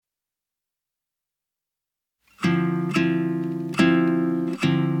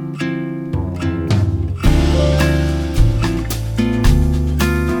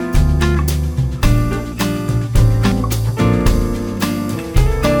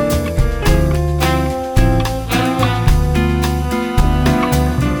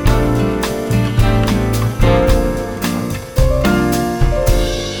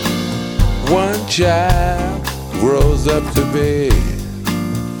Child grows up to be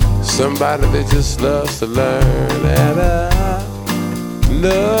somebody that just loves to learn, and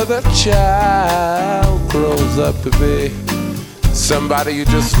another child grows up to be somebody you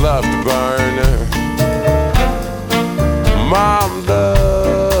just love to burn. Mom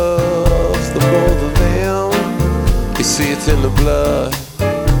loves the both of them. You see, it's in the blood.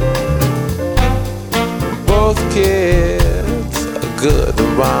 Both kids are good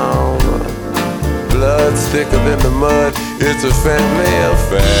and bound. Blood's thicker than the mud. It's a family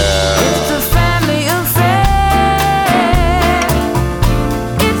affair. It's a family affair.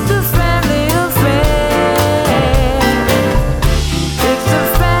 It's a family affair. It's a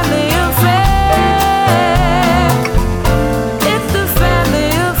family affair. It's a family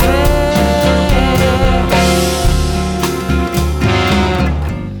affair.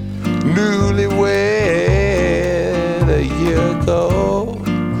 Newlywed a year ago,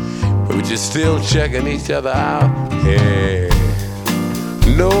 but you're still checking each other out. Hey,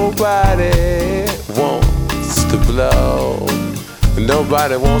 nobody wants to blow.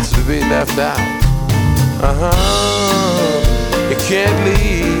 Nobody wants to be left out. You can't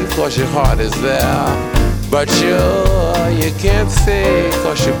leave cause your heart is there, but you can't stay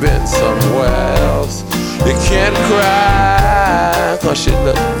cause you've been somewhere else. You can't cry cause you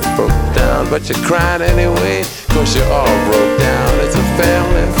look broke down, but you're crying anyway cause you're all broke down. It's a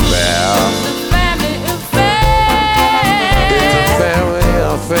family affair. It's a family affair. It's a family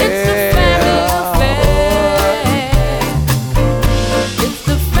affair.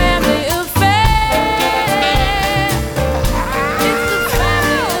 It's a family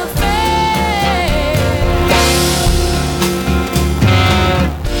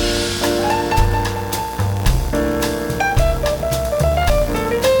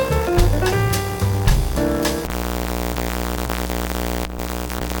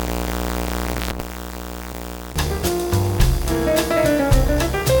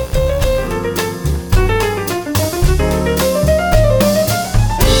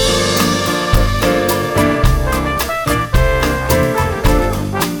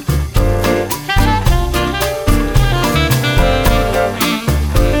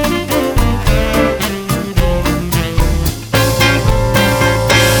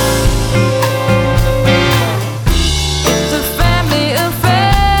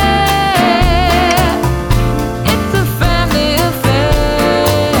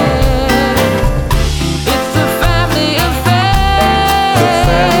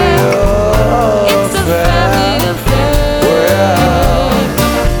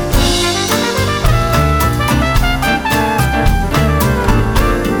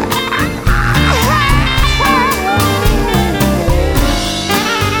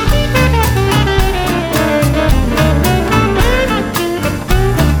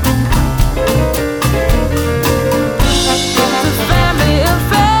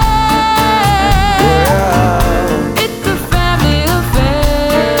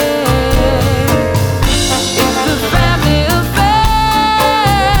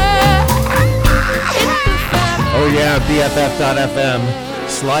BFF.FM,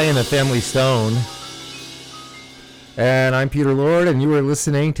 Sly and the Family Stone. And I'm Peter Lord, and you are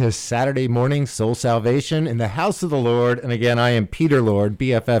listening to Saturday Morning Soul Salvation in the House of the Lord. And again, I am Peter Lord,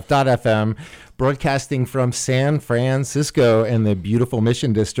 BFF.FM, broadcasting from San Francisco in the beautiful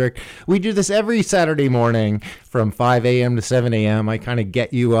Mission District. We do this every Saturday morning from 5 a.m. to 7 a.m. I kind of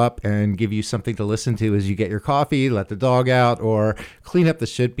get you up and give you something to listen to as you get your coffee, let the dog out, or clean up the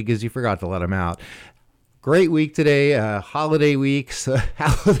shit because you forgot to let him out. Great week today, holiday weeks,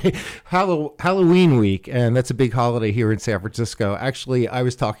 Halloween week, and that's a big holiday here in San Francisco. Actually, I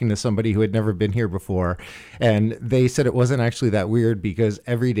was talking to somebody who had never been here before, and they said it wasn't actually that weird because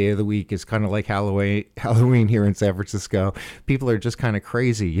every day of the week is kind of like Halloween here in San Francisco. People are just kind of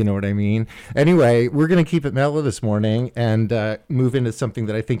crazy, you know what I mean? Anyway, we're going to keep it mellow this morning and move into something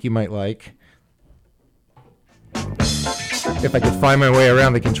that I think you might like. If I could find my way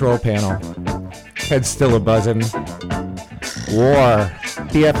around the control panel. Head's still a buzzing. War.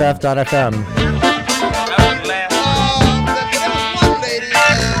 BFF.FM.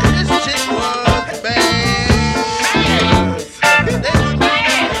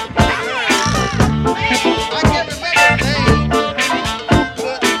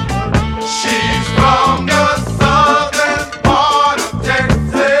 She's from the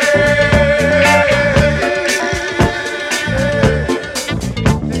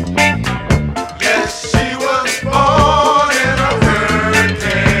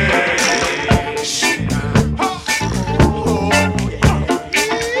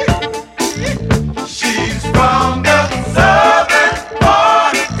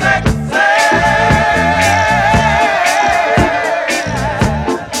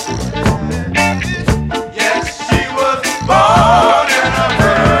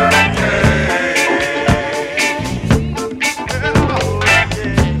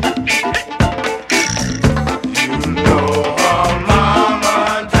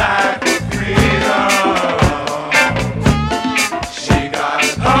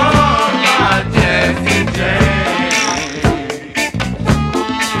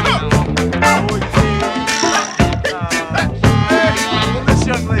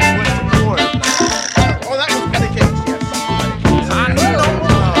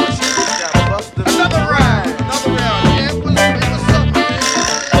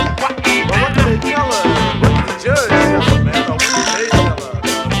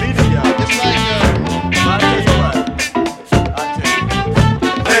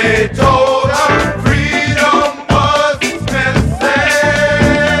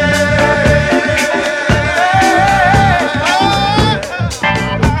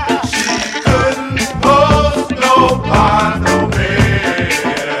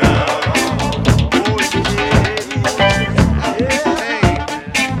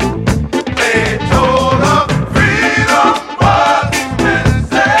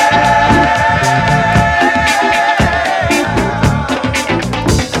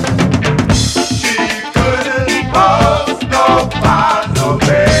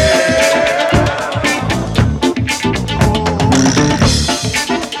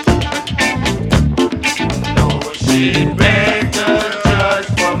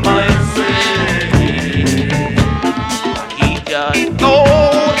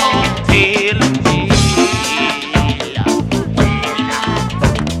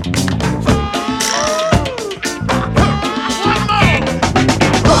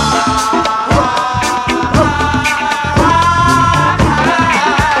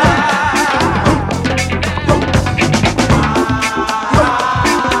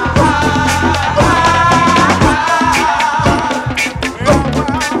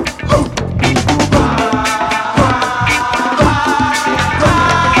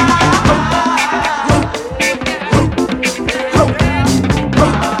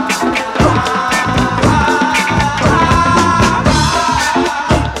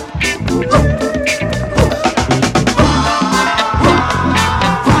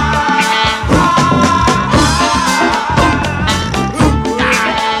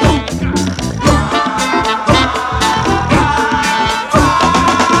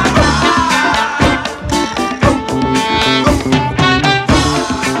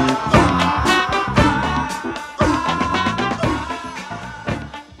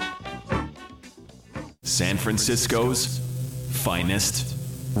San Francisco's finest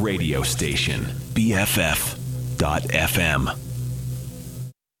radio station, BFF.FM.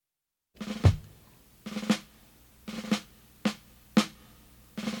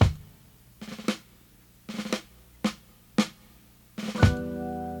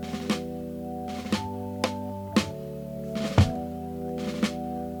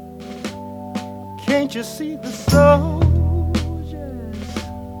 Can't you see the soldiers?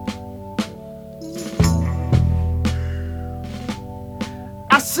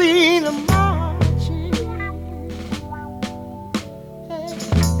 I seen them marching.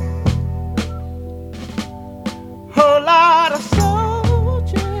 Whole lot of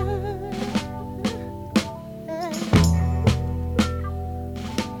soldiers.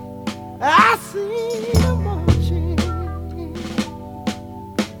 I seen them marching.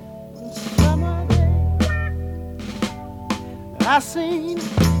 I seen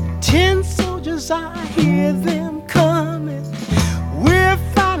 10 soldiers, I hear them coming. We're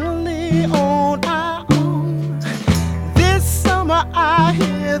finally on our own. This summer I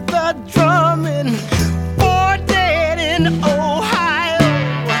hear the drumming. 4 dead in Ohio.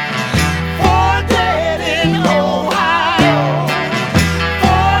 4 dead in Ohio.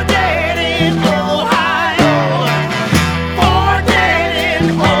 4 dead in Ohio. 4 dead in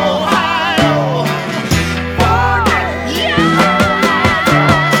Ohio. 4 dead, yeah.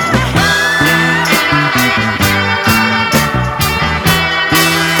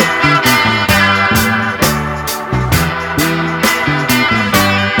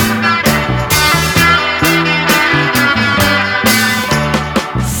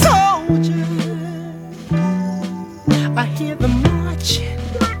 I hear them marching.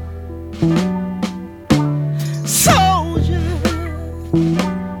 Soldiers,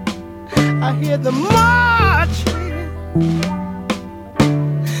 I hear them marching.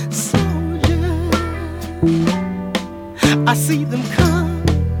 Soldiers, I see them come.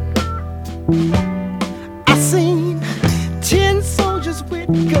 I seen 10 soldiers with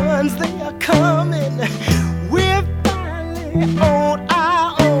guns, they are coming. We're finally on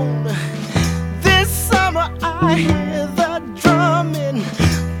our own. This summer I hear the drumming.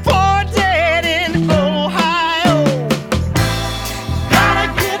 4 dead in Ohio. Gotta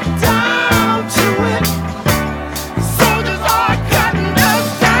get down to it. Soldiers are cutting us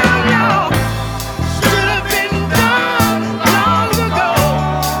down, y'all. Should have been done long ago.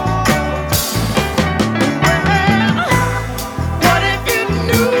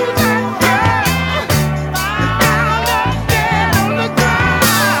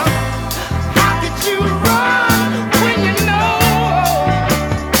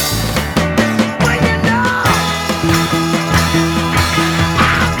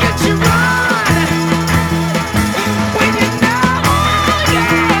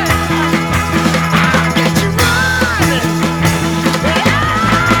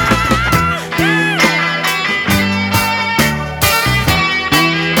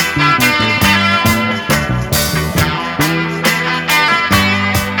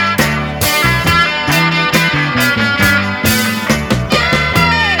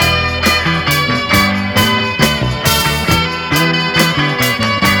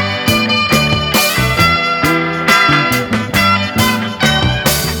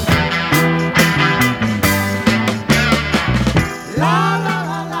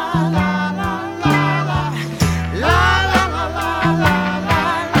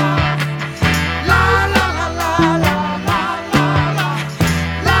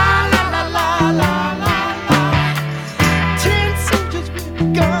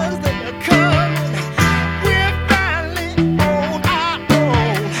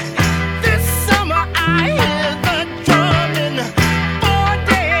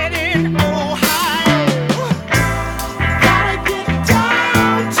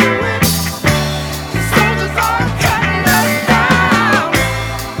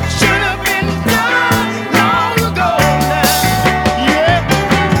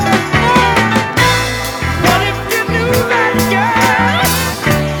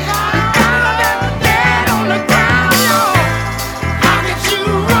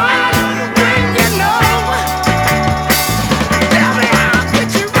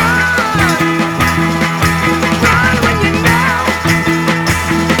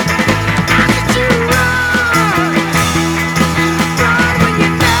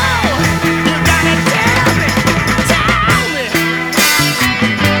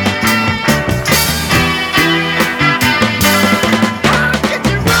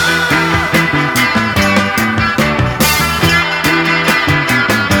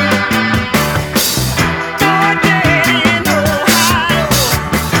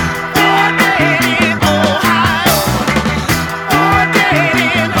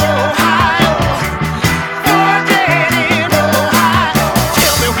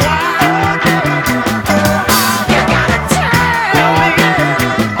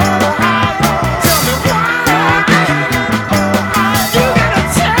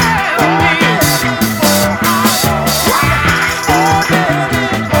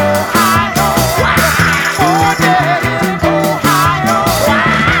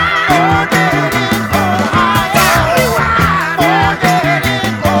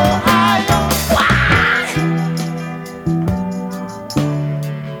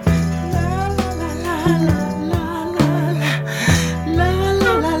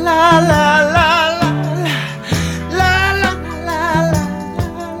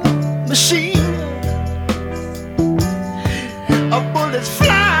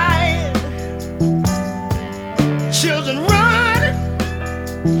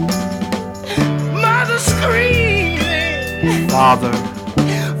 Mother screaming, Father,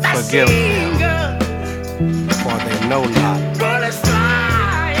 forgive them, them, for they know not bullets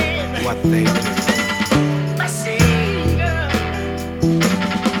flying, what they do. machine gun,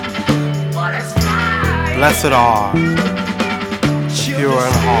 bullets flying. Blessed are the pure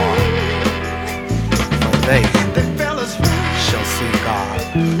in heart, for they The fellas shall see God.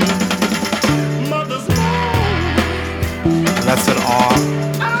 mother's moan, Blessed are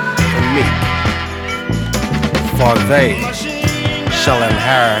the meek, for they machine gun, shall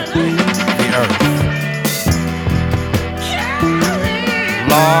inherit the earth.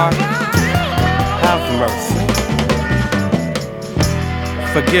 Lord, have mercy.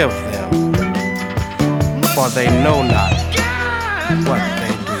 Forgive them, for they know not what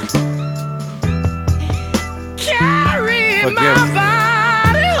they do. carry Forgive my them,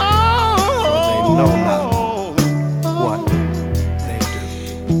 body for they know not home. what they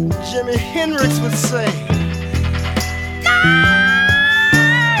do. Jimi Hendrix would say,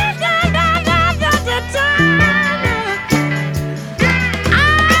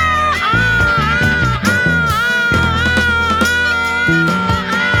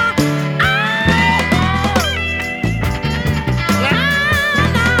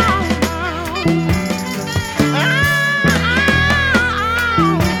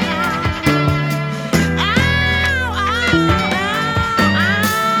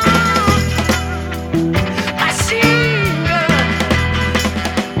 machine gun,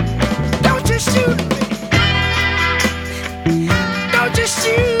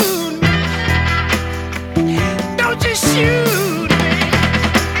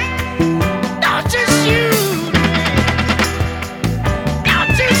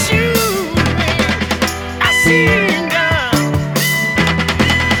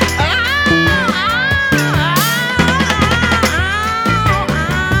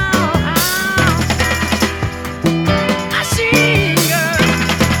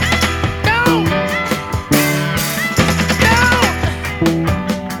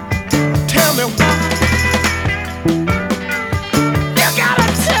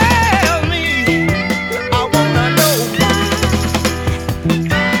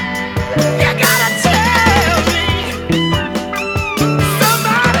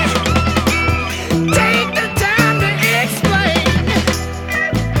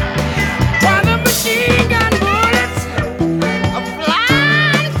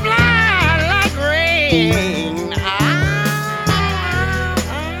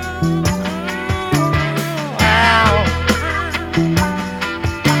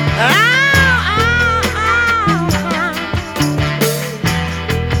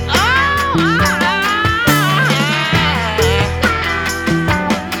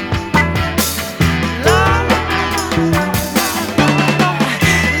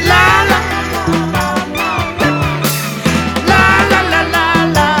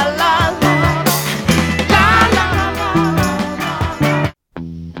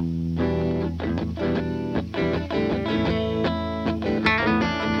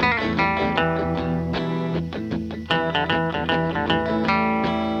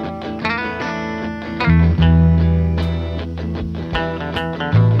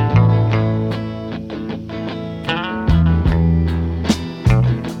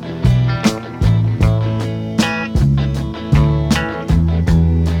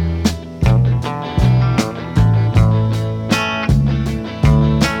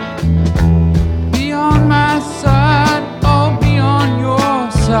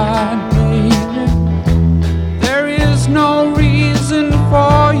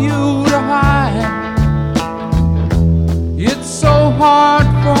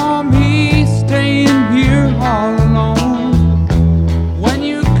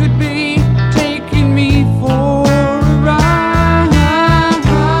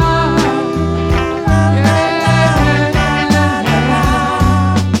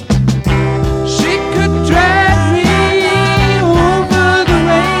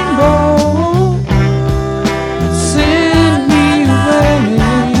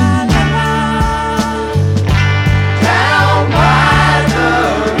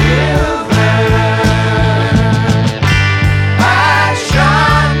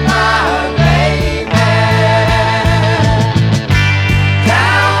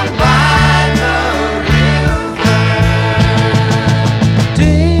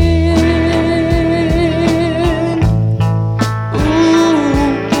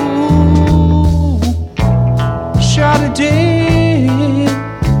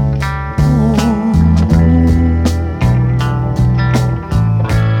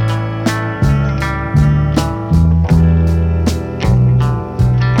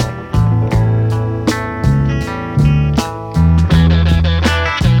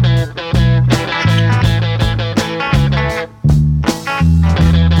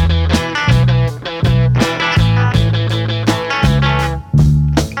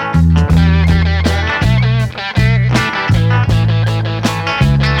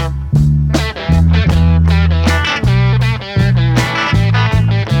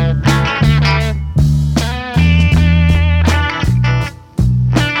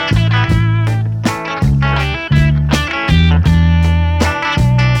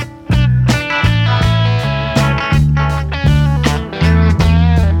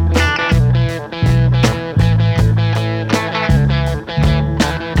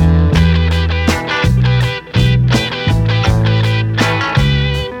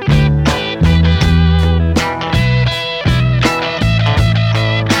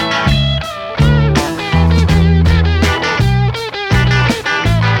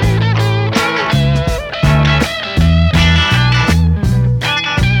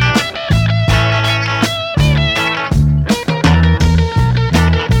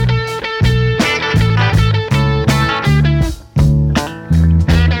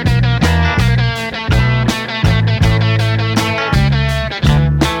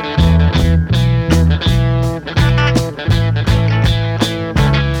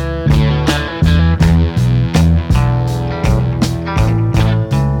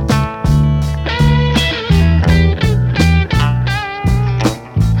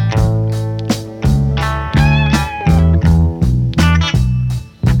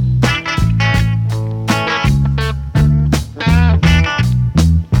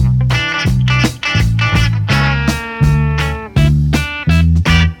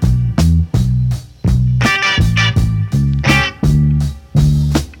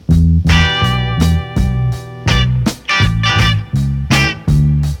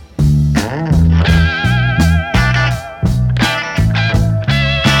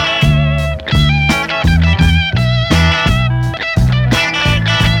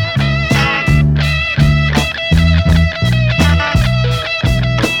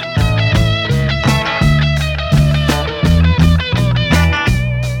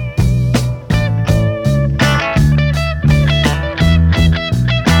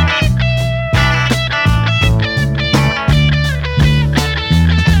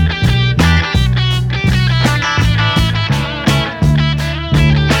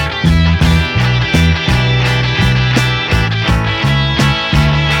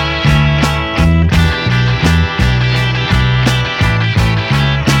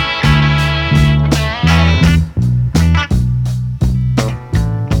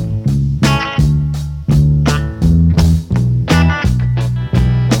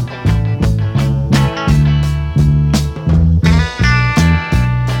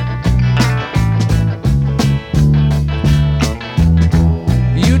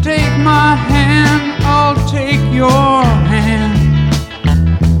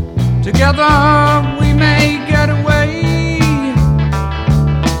 Together we may get away.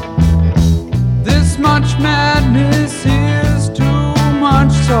 This much madness is too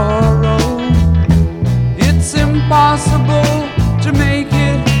much sorrow. It's impossible to make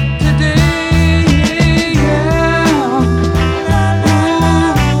it today. Yeah. Ooh,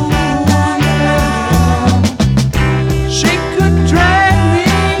 yeah. She could drag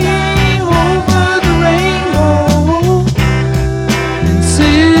me over the rainbow and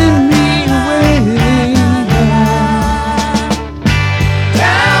send me away.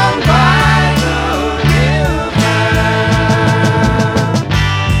 Down by the river,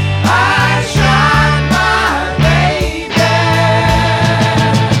 I shot my baby.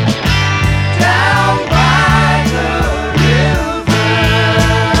 Down by the river,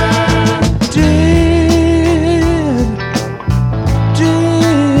 dead,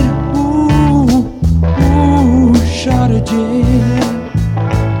 ooh, shot a dead,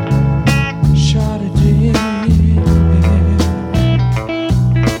 shot a dead.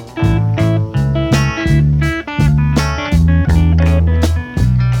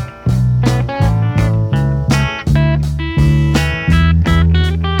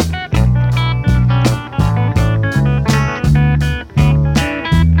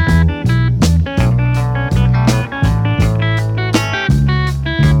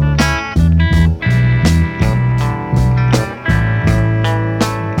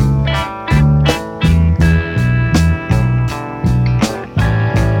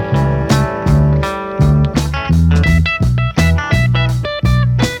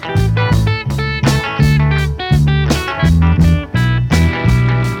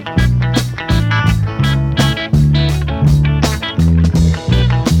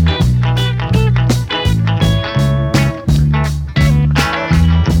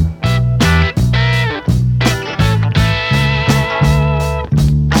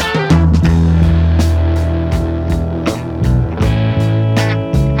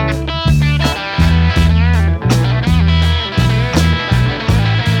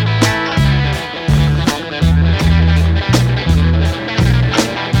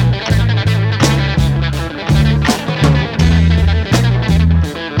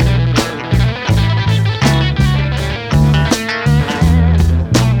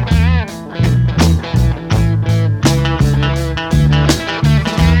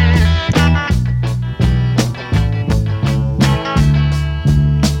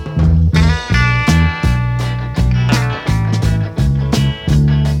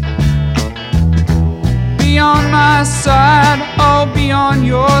 Be on my side, I'll be on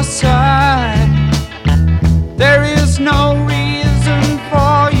your side. There is no reason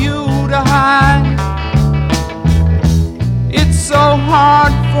for you to hide. It's so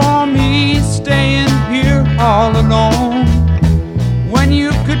hard for me staying here all alone when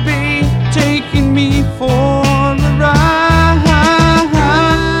you could be taking me for a ride.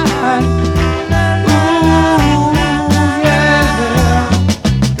 Ooh, yeah.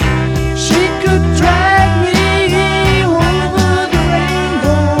 She could drag me over the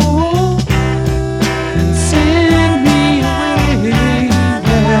rainbow and send me away.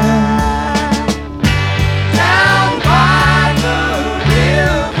 Yeah. Down by the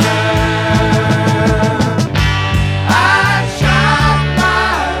river, I shot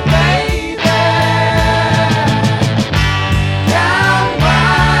my baby. Down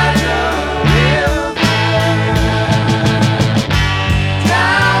by the river,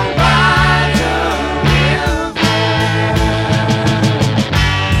 down by the river,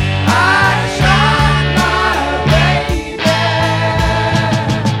 I shot my baby.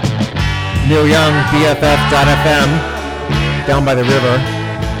 Neil Young, BFF.FM, Down by the River.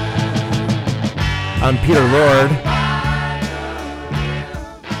 I'm Peter Lord,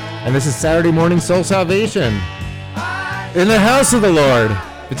 and this is Saturday Morning Soul Salvation in the house of the Lord.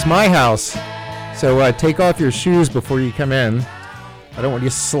 It's my house, so take off your shoes before you come in. I don't want you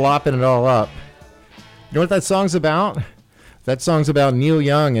slopping it all up. You know what that song's about? That song's about Neil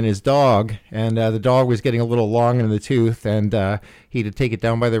Young and his dog, and the dog was getting a little long in the tooth, and he had to take it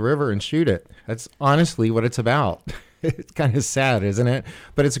down by the river and shoot it. That's honestly what it's about. It's kind of sad, isn't it?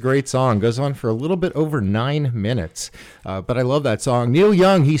 But it's a great song. Goes on for a little bit over 9 minutes. But I love that song. Neil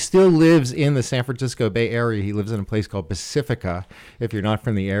Young, he still lives in the San Francisco Bay Area. He lives in a place called Pacifica, if you're not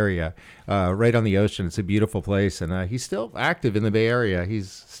from the area, right on the ocean. It's a beautiful place. And he's still active in the Bay Area.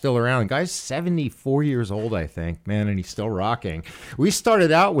 He's still around. Guy's 74 years old, I think, man, and he's still rocking. We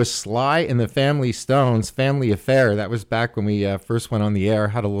started out with Sly and the Family Stones, Family Affair. That was back when we first went on the air.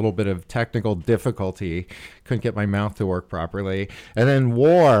 Had a little bit of technical difficulty. Couldn't get my mouth to work properly. And then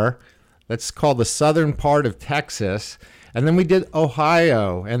War, that's called the southern part of Texas. And then we did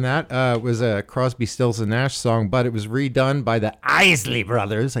Ohio, and that was a Crosby, Stills, and Nash song, but it was redone by the Isley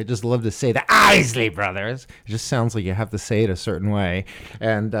Brothers. I just love to say the Isley Brothers. It just sounds like you have to say it a certain way.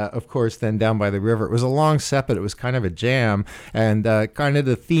 And, of course, then Down by the River. It was a long set, but it was kind of a jam. And kind of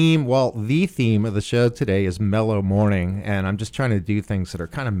the theme of the show today is Mellow Morning, and I'm just trying to do things that are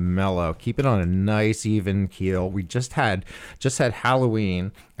kind of mellow. Keep it on a nice, even keel. We just had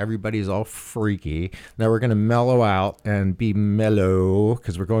Halloween. Everybody's all freaky. Now we're going to mellow out and be mellow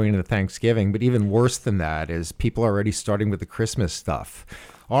because we're going into Thanksgiving. But even worse than that is people are already starting with the Christmas stuff.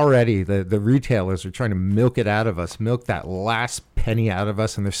 Already, the retailers are trying to milk it out of us, milk that last penny out of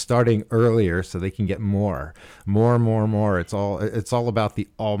us, and they're starting earlier so they can get more. It's all about the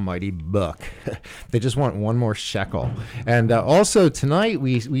almighty buck. They just want one more shekel. And also tonight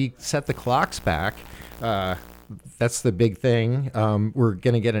we set the clocks back. That's the big thing. We're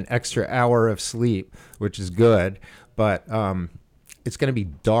going to get an extra hour of sleep, which is good, but it's going to be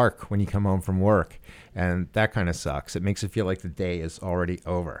dark when you come home from work, and that kind of sucks. It makes it feel like the day is already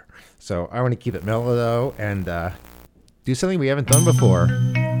over. So I want to keep it mellow, though, and do something we haven't done before.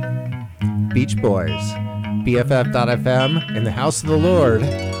 Beach Boys, BFF.FM, in the house of the Lord.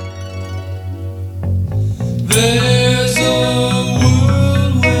 There's a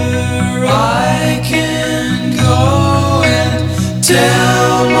world where I can go and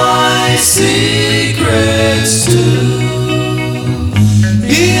tell my secrets to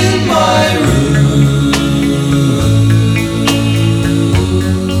in my room,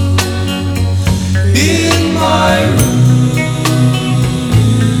 in my room,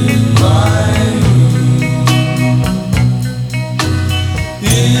 in my room.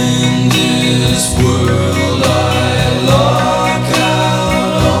 In this world I lock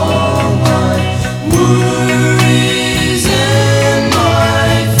out all my worries and my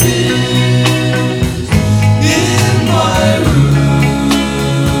fears in my room,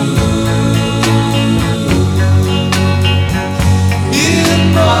 in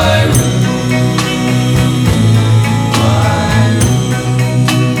my room, my room.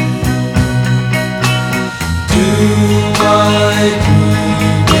 Do my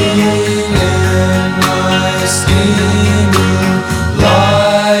brooding and my scheming,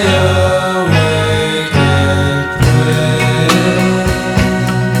 lie awake and pray.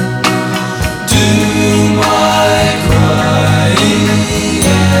 Do my crying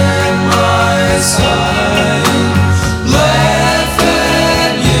and my sighing, laugh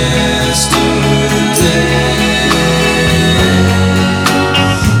at yesterday.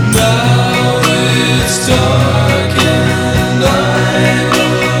 Now it's dark and I'm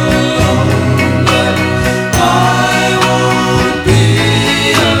alone, but I won't be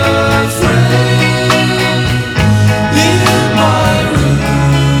afraid in my room,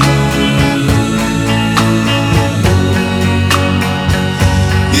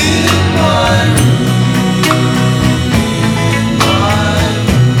 in my room, in my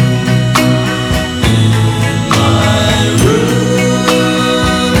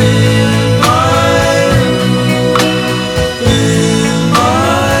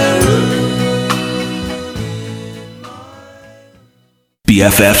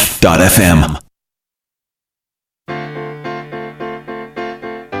BFF.FM.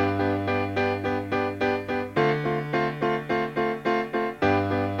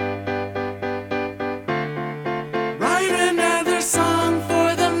 Write another song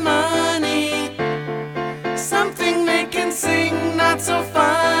for the money, something they can sing, not so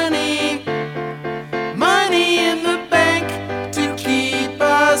funny. Money in the bank to keep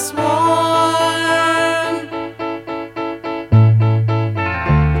us warm.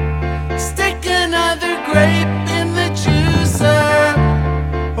 Stick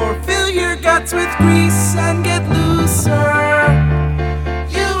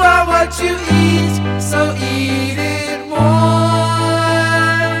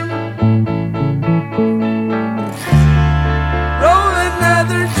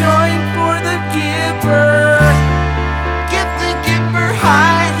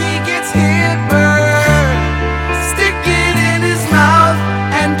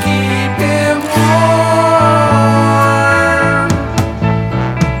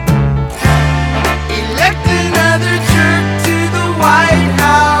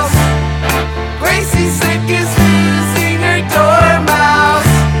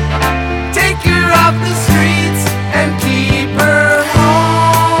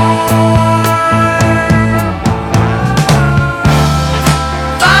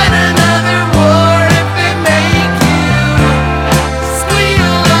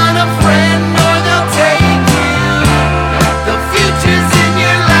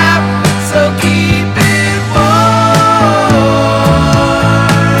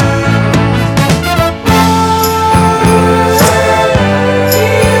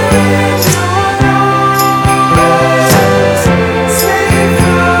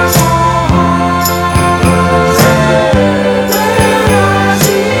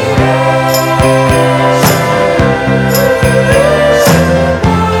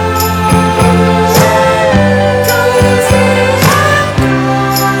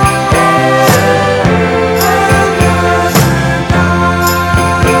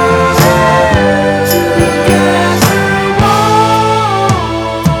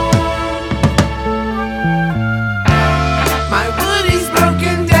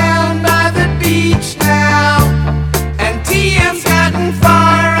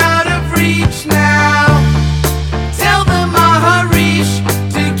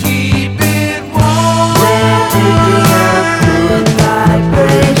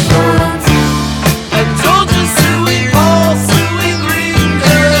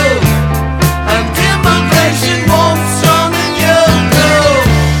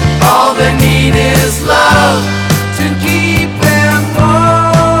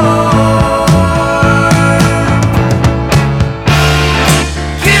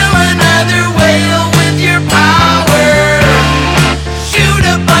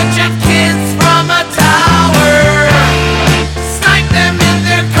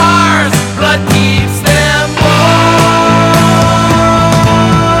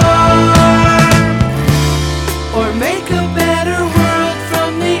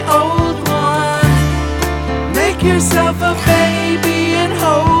yourself a baby and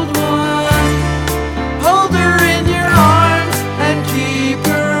hold one. Hold her in your arms and keep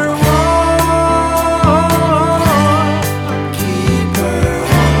her warm. Keep her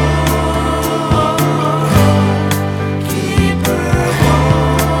warm. Keep her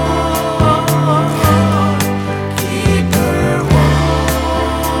warm. Keep her warm.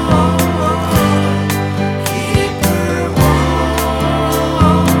 Keep her warm. Keep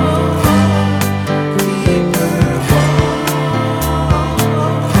her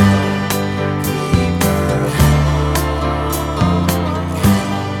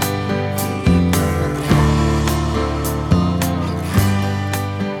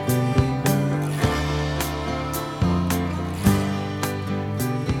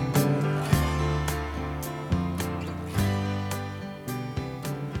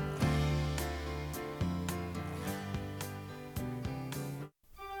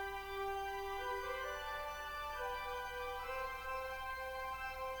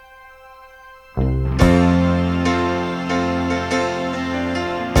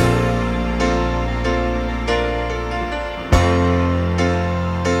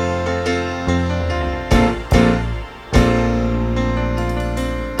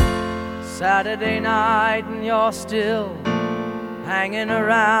Saturday night and you're still hanging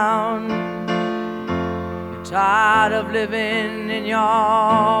around. You're tired of living in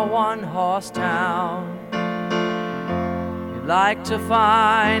your one-horse town. You'd like to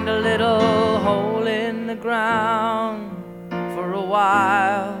find a little hole in the ground for a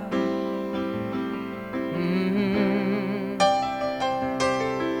while.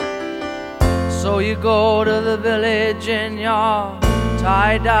 So you go to the village in your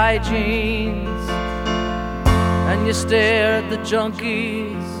tie-dye jeans, and you stare at the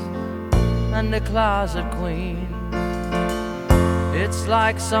junkies and the closet queens. It's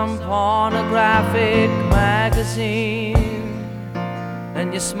like some pornographic magazine,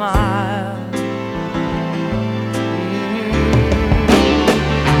 and you smile.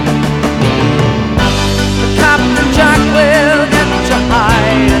 Captain Jack will get you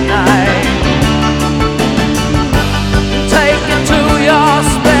high tonight, take you to your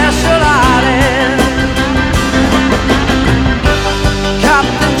special island.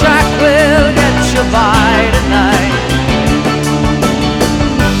 Captain Jack will get you by tonight.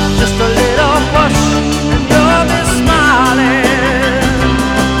 Just a little push and you'll be smiling.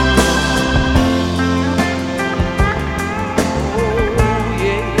 Oh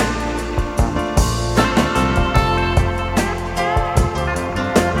yeah.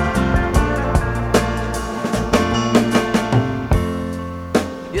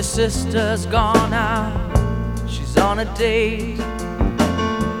 Your sister's gone out, she's on a date,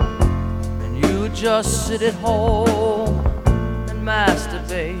 and you just sit at home and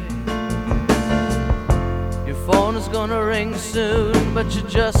masturbate. Your phone is gonna ring soon, but you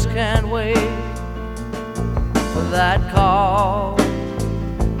just can't wait for that call.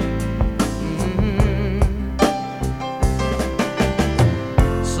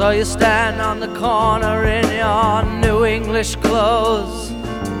 So you stand on the corner in your new English clothes,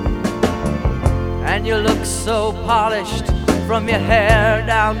 and you look so polished from your hair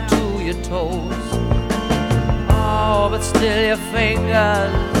down to your toes. Oh, but still your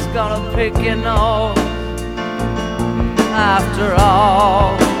fingers gonna pick your nose after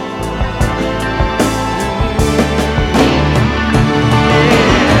all.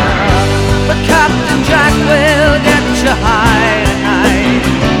 Yeah. But Captain Jack will get you high tonight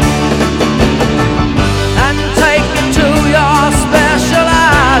and take you to your special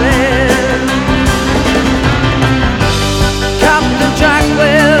island. Captain Jack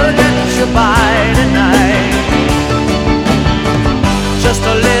will get you by tonight. Just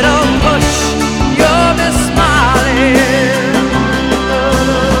a little push, you'll be smiling.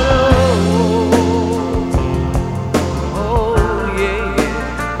 Oh yeah.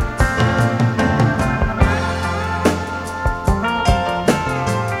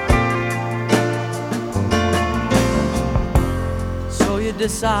 So you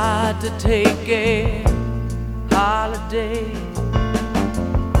decide to take a holiday.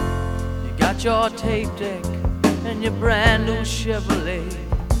 You got your tape deck and your brand new Chevrolet.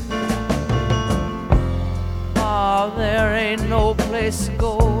 Oh, there ain't no place to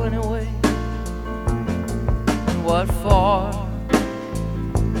go anyway. And what for?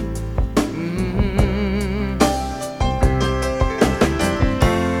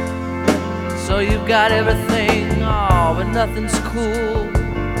 So you've got everything, oh, but nothing's cool.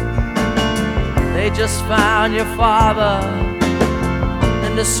 They just found your father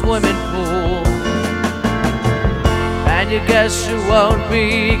in the swimming pool, and you guess you won't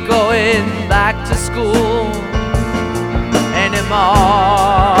be going back to school.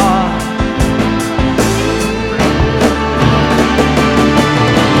 anymore.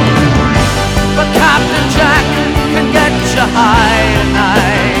 But Captain Jack can get you high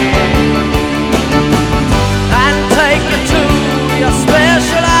tonight and take you to your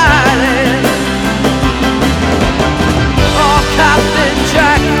special island. Oh, Captain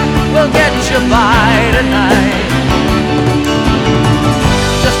Jack will get you by tonight.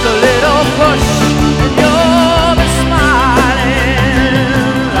 Just a little push and you'll be smiling.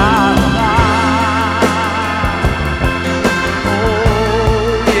 La, la.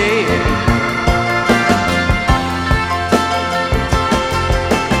 Oh, yeah.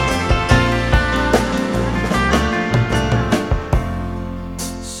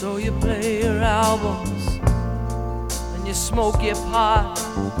 So you play your albums and you smoke your pot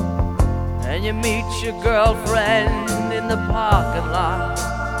and you meet your girlfriend in the parking lot.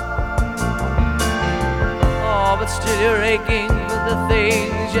 Oh, but still you're aching with the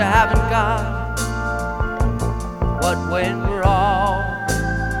things you haven't got. What went wrong?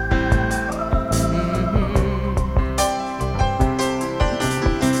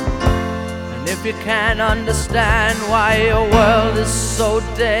 And if you can't understand why your world is so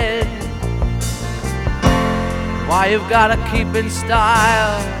dead, why you've gotta keep in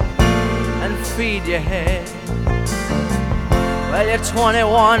style and feed your head. Well, you're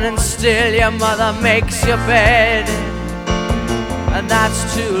 21 and still your mother makes your bed, and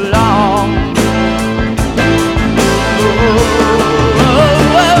that's too long.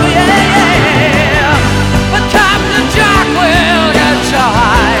 Oh, yeah, yeah. But Captain Jack will get you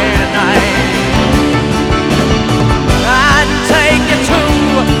high tonight and take you to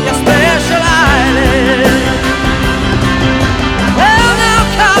your special island. Well, now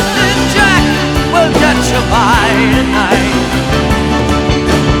Captain Jack will get you by tonight.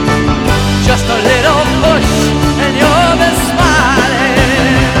 Just a little push and you'll be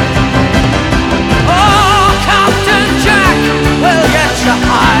smiling. Oh, Captain Jack will get you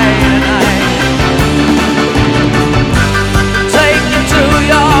high tonight.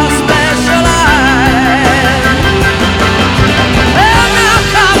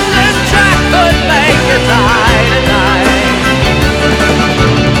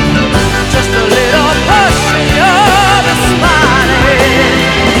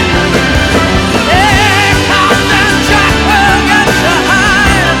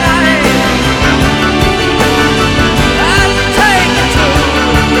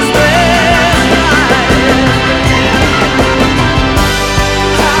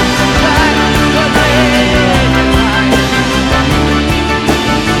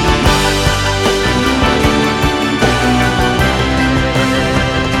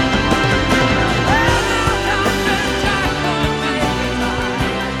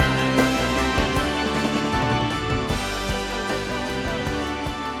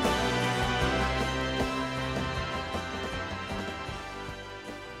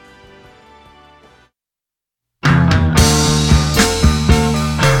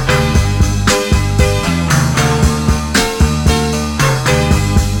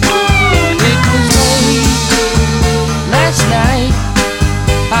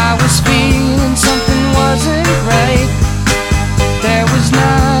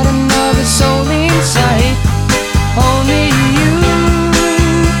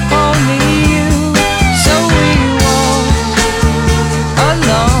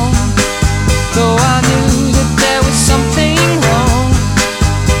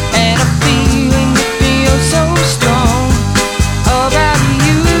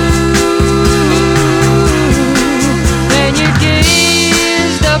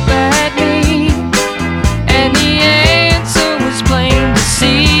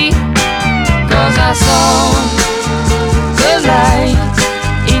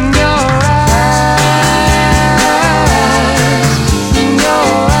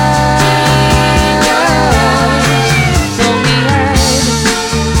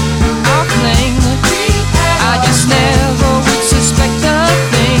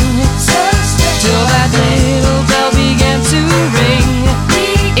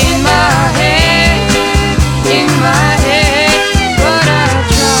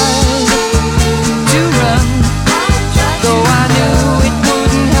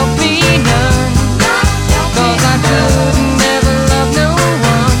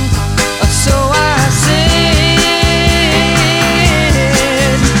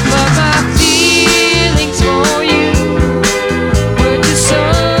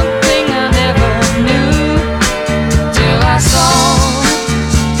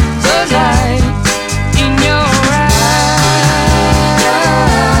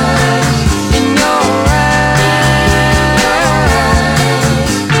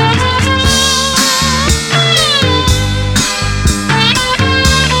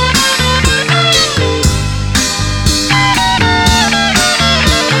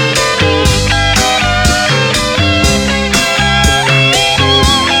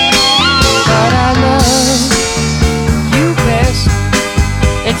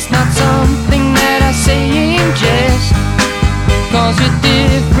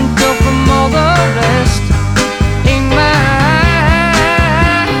 different girl from all the rest. In my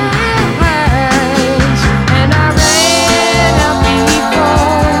eyes, and I ran out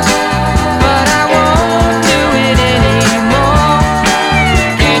before, but I won't do it anymore.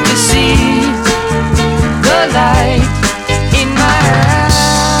 Can't you see the light in my eyes?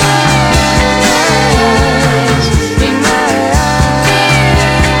 In my eyes,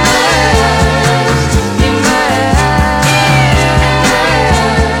 in my eyes,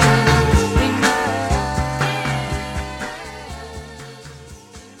 in my eyes.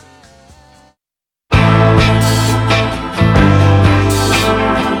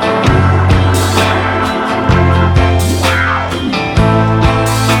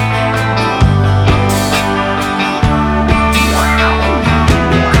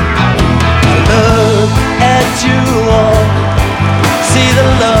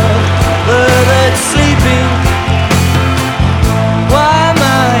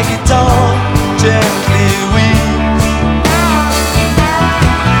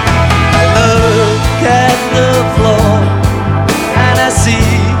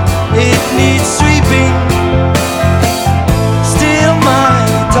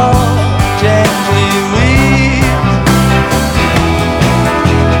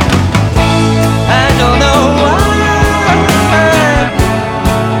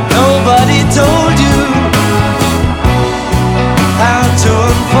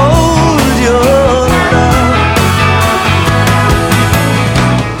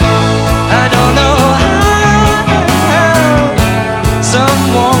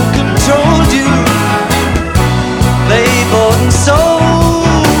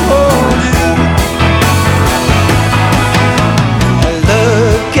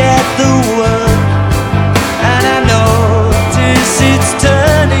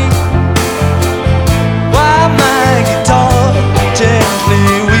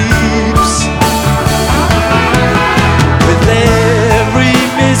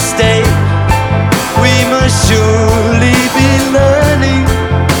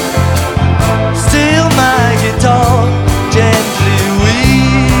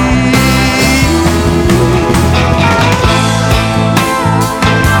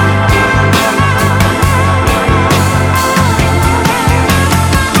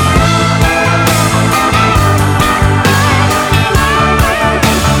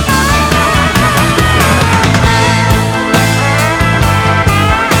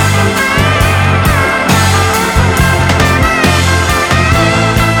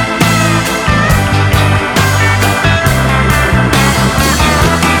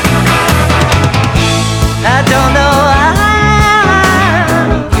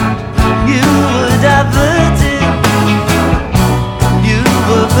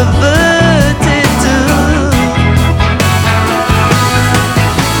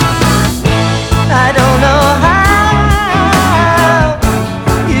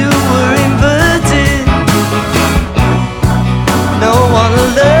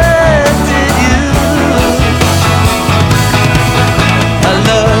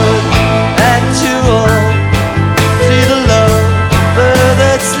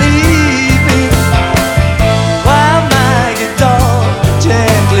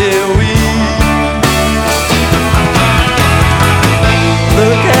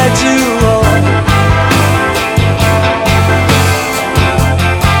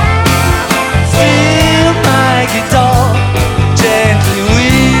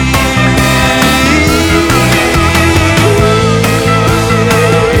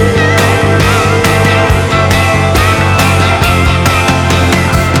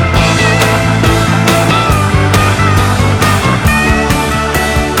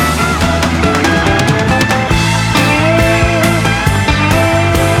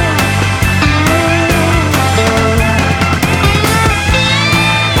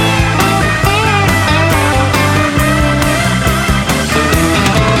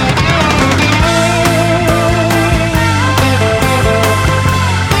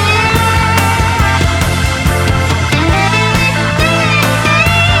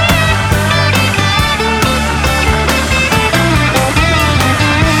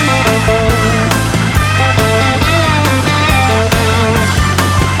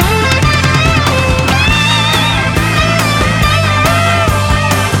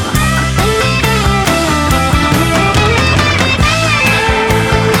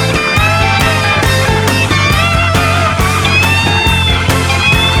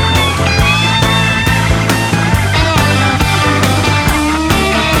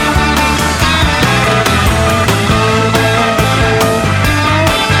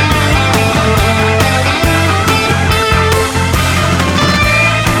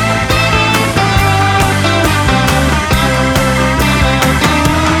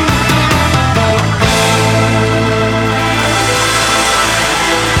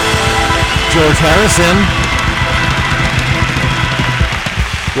 George Harrison.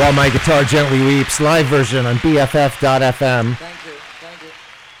 While My Guitar Gently Weeps, live version on BFF.FM. Thank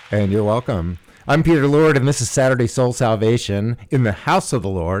you. And you're welcome. I'm Peter Lord, and this is Saturday Soul Salvation in the house of the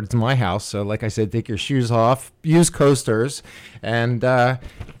Lord. It's my house, so like I said, take your shoes off, use coasters, and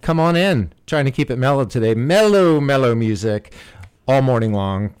come on in. Trying to keep it mellow today. Mellow music all morning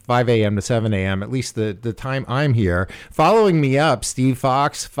long, 5 a.m. to 7 a.m., at least the time I'm here. Following me up, Steve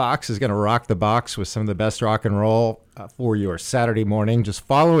Fox. Fox is going to rock the box with some of the best rock and roll for your Saturday morning, just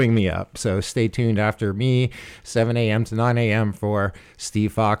following me up. So stay tuned after me, 7 a.m. to 9 a.m. for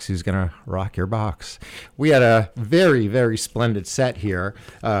Steve Fox, who's going to rock your box. We had a very, very splendid set here.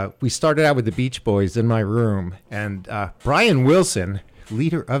 We started out with the Beach Boys in my room, and Brian Wilson,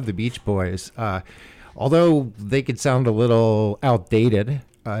 leader of the Beach Boys, although they could sound a little outdated,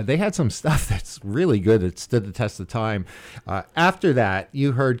 they had some stuff that's really good that stood the test of time. After that,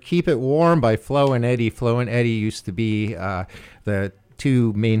 you heard Keep It Warm by Flo and Eddie. Flo and Eddie used to be the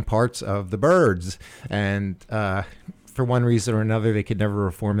two main parts of the Byrds, and for one reason or another, they could never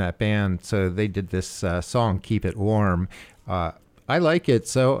reform that band, so they did this song, Keep It Warm. I like it,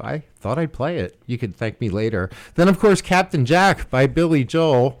 so I thought I'd play it. You can thank me later. Then, of course, Captain Jack by Billy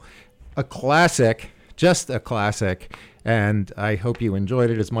Joel, a classic, just a classic. And I hope you enjoyed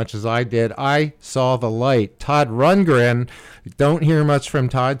it as much as I did. I Saw the Light. Todd Rundgren. Don't hear much from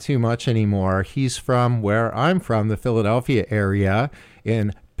Todd too much anymore. He's from where I'm from, the Philadelphia area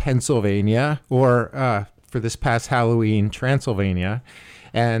in Pennsylvania, or for this past Halloween, Transylvania.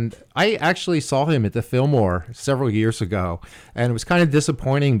 And I actually saw him at the Fillmore several years ago, and it was kind of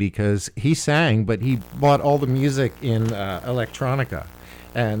disappointing because he sang, but he bought all the music in electronica,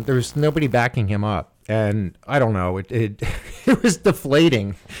 and there's nobody backing him up. And I don't know, it was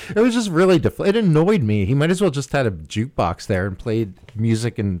deflating. It was just really it annoyed me. He might as well just had a jukebox there and played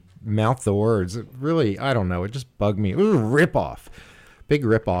music and mouthed the words. It really, I don't know, it just bugged me. It was a ripoff, big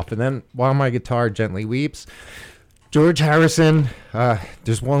ripoff. And then While My Guitar Gently Weeps, George Harrison.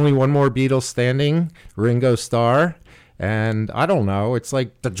 There's only one more Beatles standing, Ringo Starr. And I don't know, it's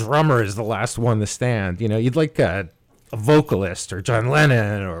like the drummer is the last one to stand. You know, you'd like a vocalist or John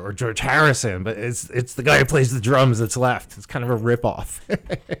Lennon or George Harrison, but it's the guy who plays the drums that's left. It's kind of a ripoff.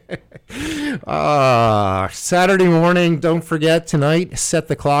 Saturday morning, don't forget tonight, set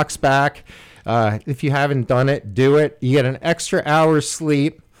the clocks back. If you haven't done it, do it. You get an extra hour's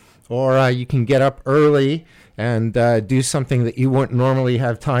sleep, or you can get up early and do something that you wouldn't normally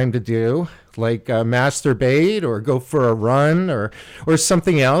have time to do, like masturbate or go for a run or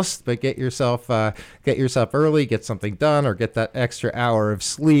something else. But get yourself early, get something done, or get that extra hour of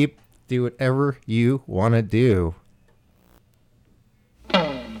sleep. Do whatever you want to do.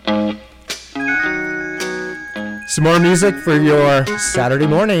 Some more music for your Saturday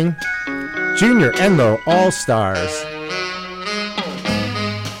morning. Junior Enlow All Stars.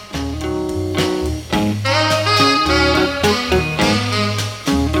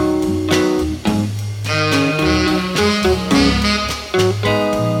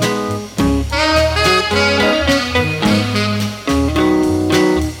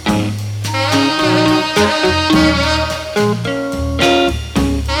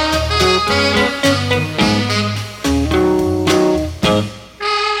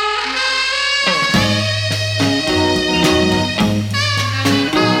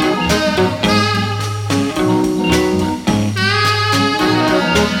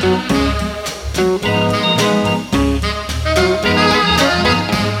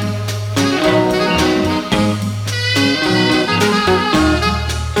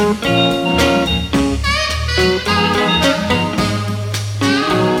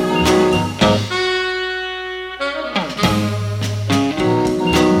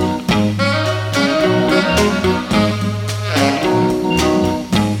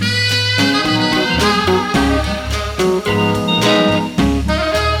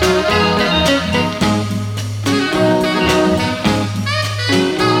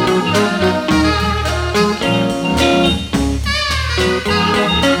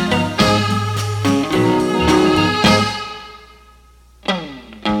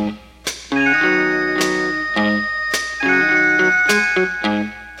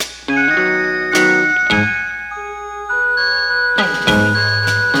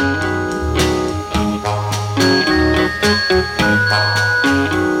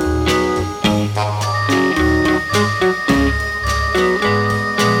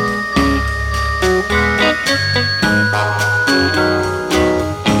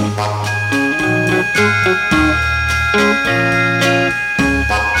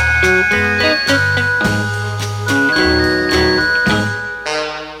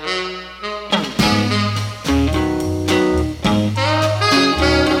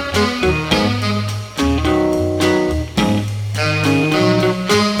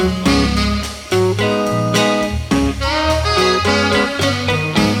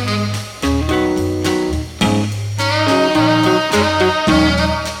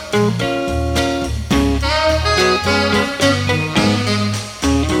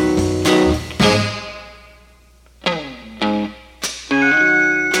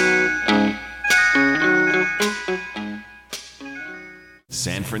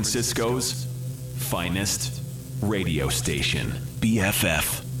 San Francisco's finest radio station,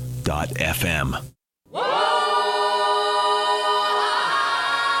 BFF.FM.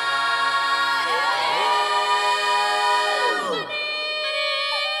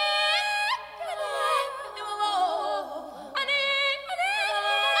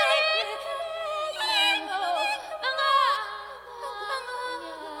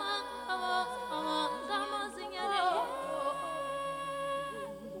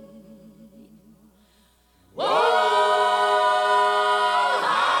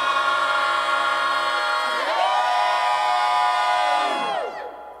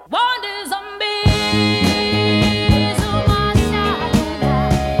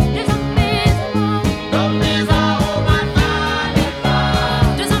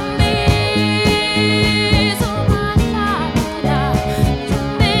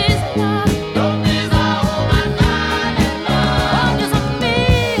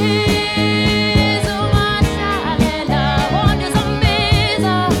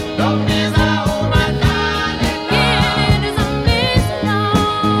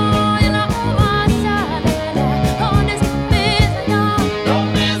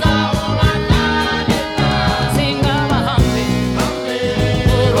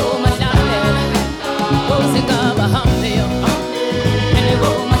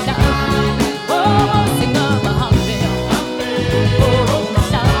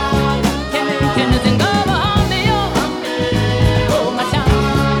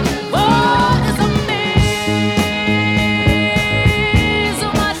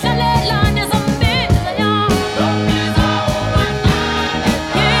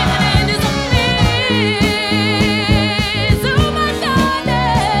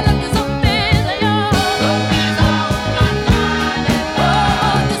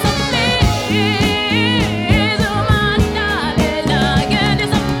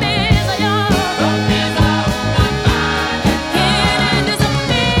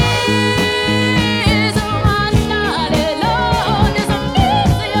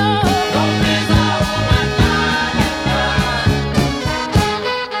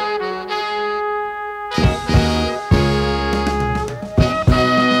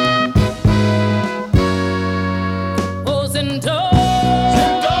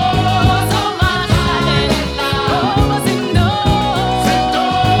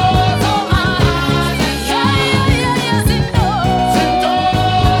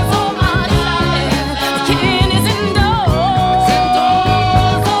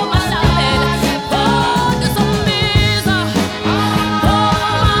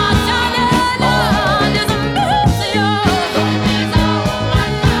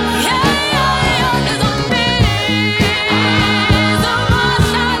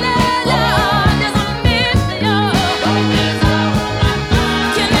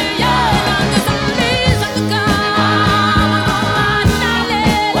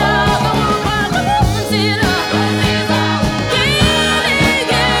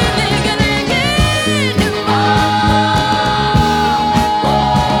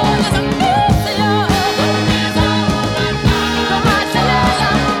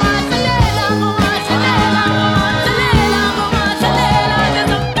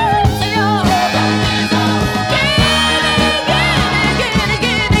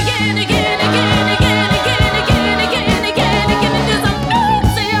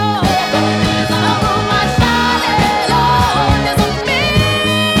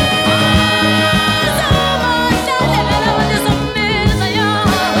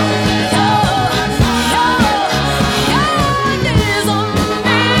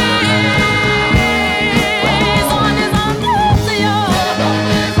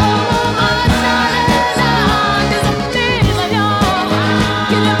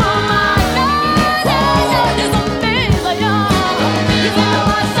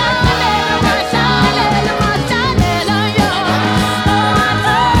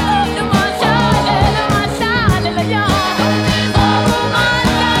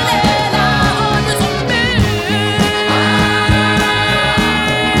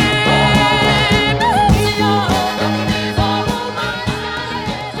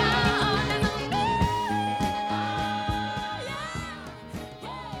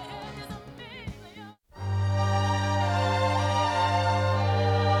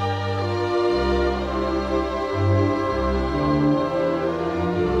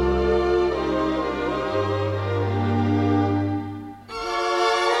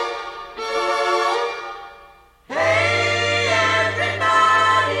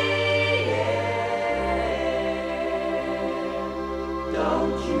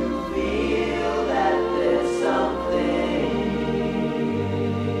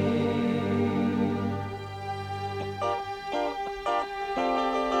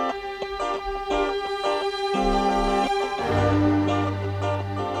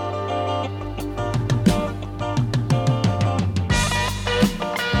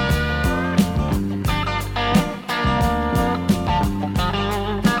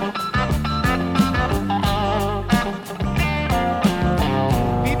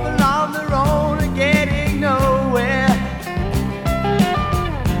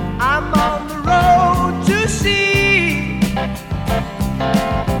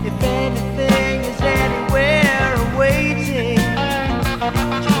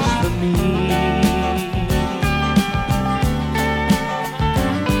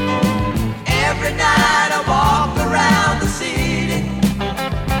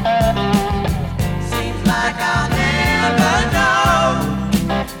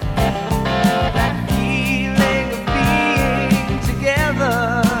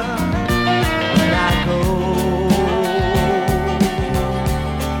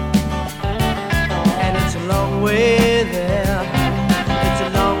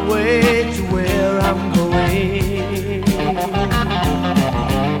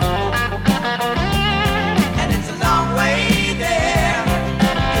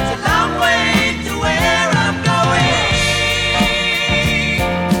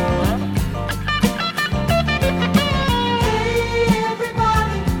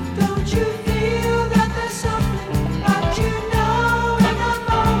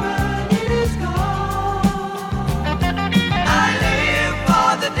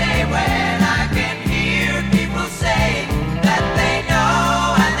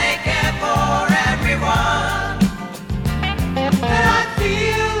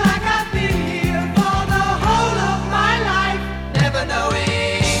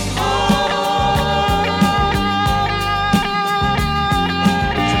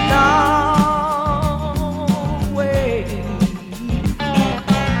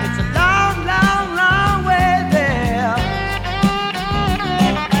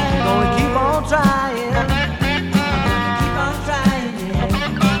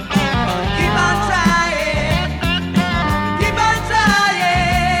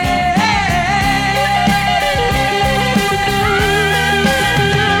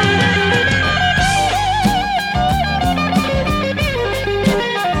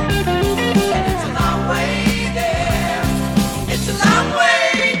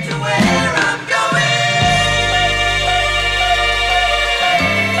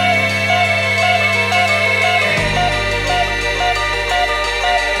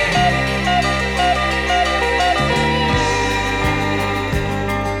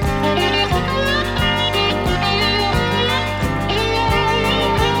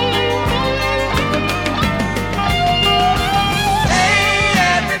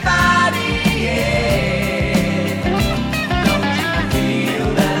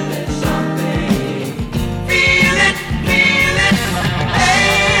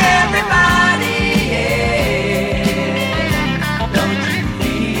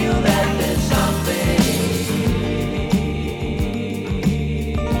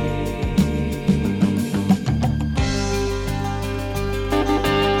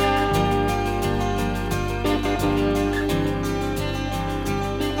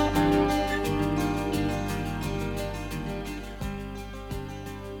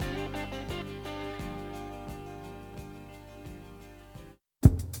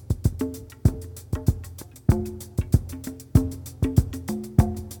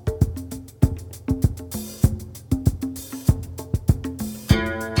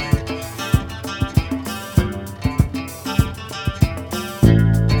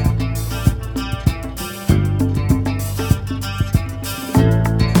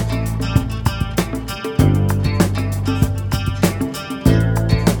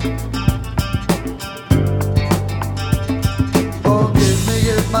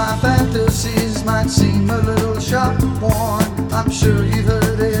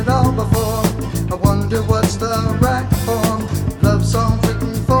 wonder what's the right form. Love songs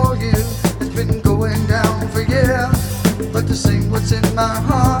written for you. It's been going down for years. But to sing what's in my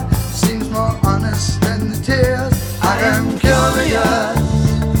heart seems more honest than the tears. I am curious.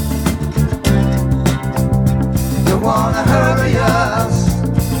 You wanna hurry us?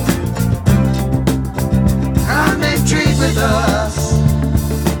 I'm intrigued with us.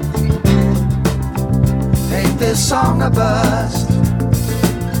 Ain't this song a bust?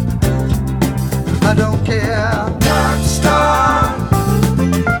 I don't care. Dark Star.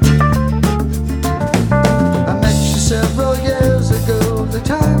 I met you several years ago. The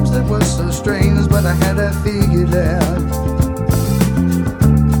times that were so strange, but I had a feeling.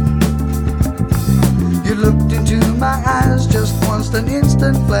 You looked into my eyes just once, an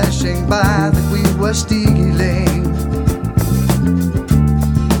instant flashing by that we were stealing.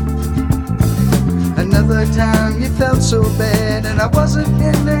 Another time you felt so bad, and I wasn't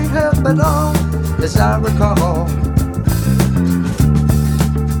in any help at all, as I recall.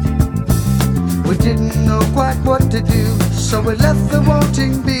 We didn't know quite what to do, so we left the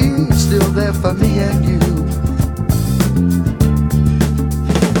wanting be still there for me and you.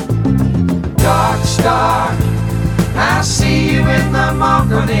 Dark Star, I see you in the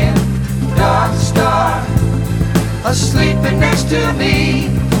morning. Dark Star, sleeping next to me.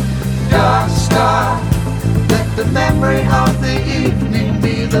 Dark Star, let the memory of the evening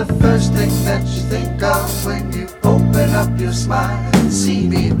be the first thing that you think of when you open up your smile and see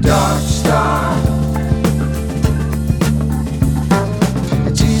me. Dark Star,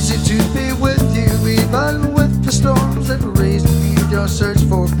 it's easy to be with you even with the storms that rage to feed your search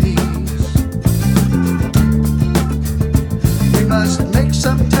for peace. We must make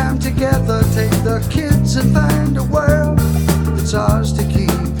some time together, take the kids and find a world that's ours to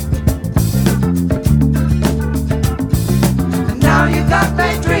keep. Now you got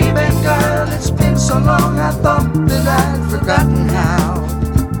me dreaming, girl. It's been so long I thought that I'd forgotten how.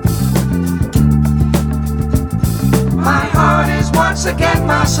 My heart is once again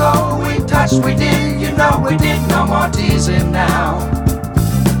my soul. We touched, we did, you know we did. No more teasing now.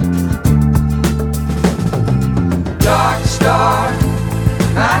 Dark Star,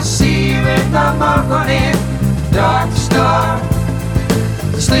 I see you in the morning. Dark Star,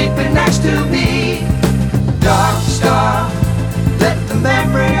 sleeping next to me. Dark Star, let the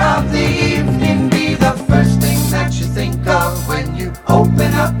memory of the evening be the first thing that you think of when you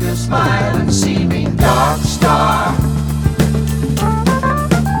open up your smile and see me. Dark Star.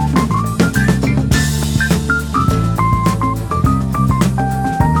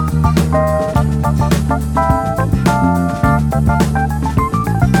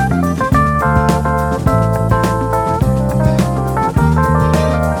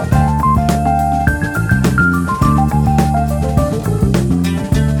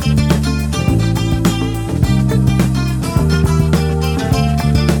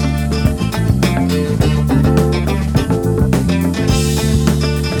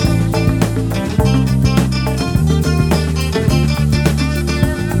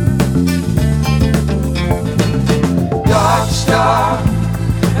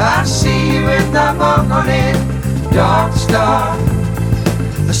 I see you in the morning. Dark Star,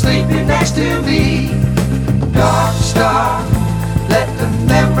 sleeping next to me. Dark Star, let the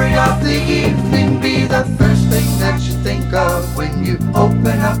memory of the evening be the first thing that you think of when you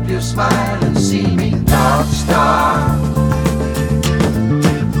open up your smile and see me. Dark Star,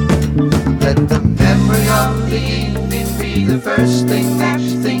 let the memory of the evening be the first thing that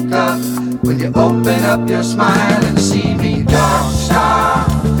you think of when you open up your smile and see me. Dark Star.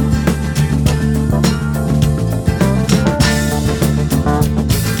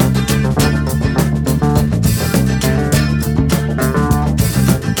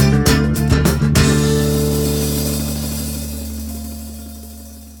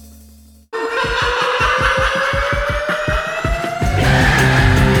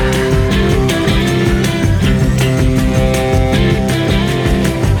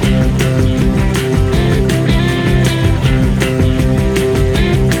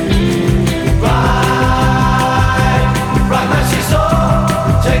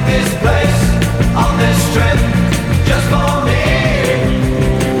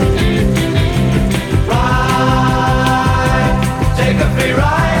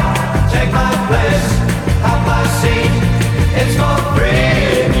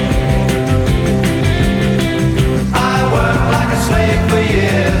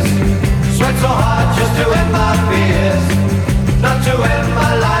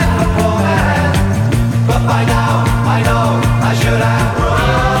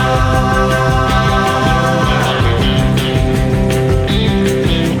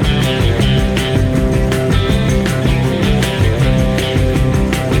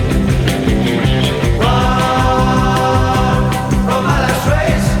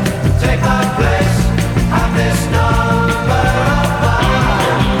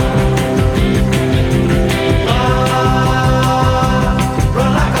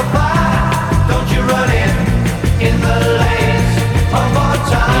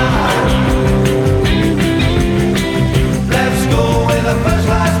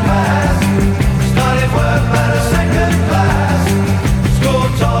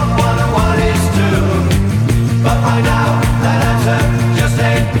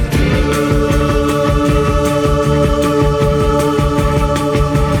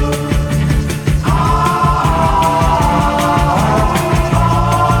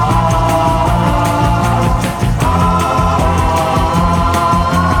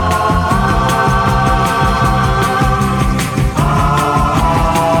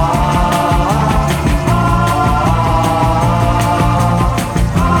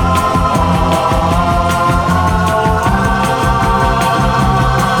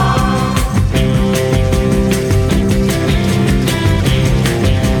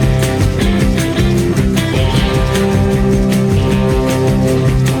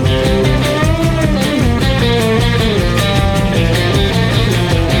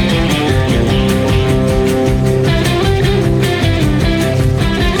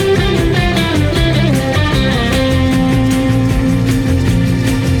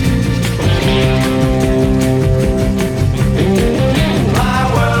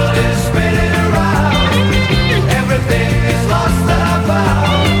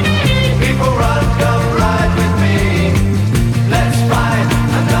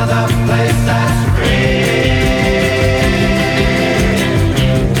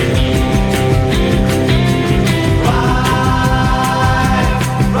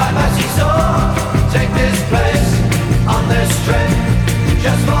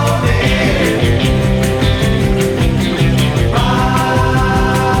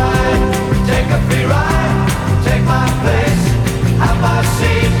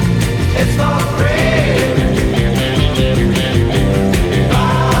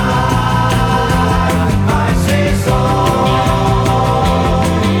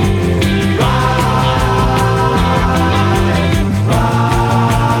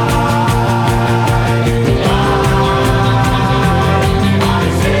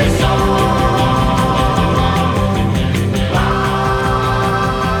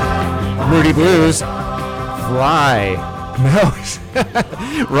 Moody Blues. Fly. No.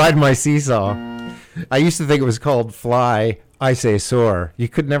 Ride My Seesaw. I used to think it was called Fly, I Say Soar. You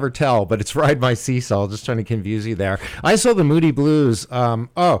could never tell, but it's Ride My Seesaw. Just trying to confuse you there. I saw the Moody Blues. I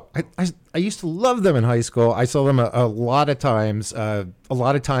used to love them in high school. I saw them a lot of times,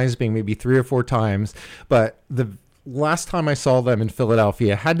 being maybe 3 or 4 times. But the last time I saw them in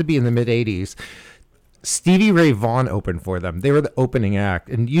Philadelphia had to be in the mid-'80s. Stevie Ray Vaughan opened for them. They were the opening act.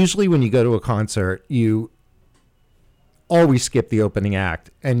 And usually when you go to a concert, you always skip the opening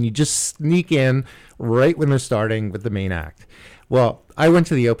act. And you just sneak in right when they're starting with the main act. Well, I went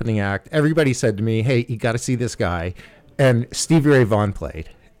to the opening act. Everybody said to me, hey, you got to see this guy. And Stevie Ray Vaughan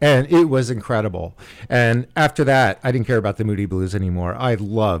played. And it was incredible. And after that, I didn't care about the Moody Blues anymore. I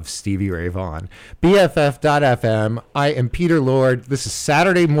love Stevie Ray Vaughan. BFF.FM. I am Peter Lord. This is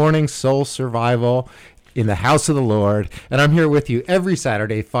Saturday Morning Soul Survival in the House of the Lord. And I'm here with you every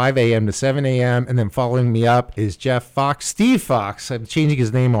Saturday, 5 a.m. to 7 a.m. And then following me up is Jeff Fox, Steve Fox. I'm changing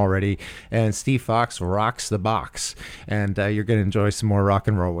his name already. And Steve Fox rocks the box. And you're going to enjoy some more rock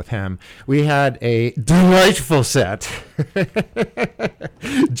and roll with him. We had a delightful set.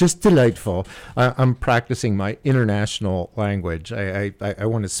 Just delightful. I'm practicing my international language. I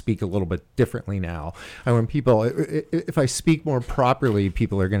want to speak a little bit differently now. I want people, if I speak more properly,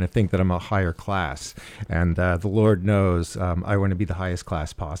 people are going to think that I'm a higher class. And the Lord knows I want to be the highest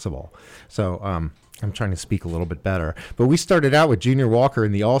class possible. So I'm trying to speak a little bit better. But we started out with Junior Walker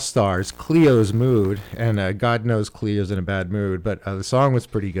and the All-Stars, Cleo's Mood. And God knows Cleo's in a bad mood, but the song was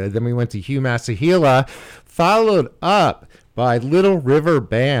pretty good. Then we went to Hugh Masahila, followed up by Little River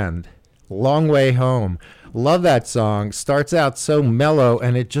Band, Long Way Home. Love that song. Starts out so mellow,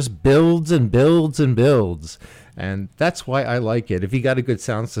 and it just builds and builds and builds. And that's why I like it. If you got a good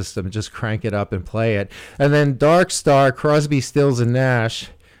sound system, just crank it up and play it. And then Dark Star, Crosby, Stills, and Nash.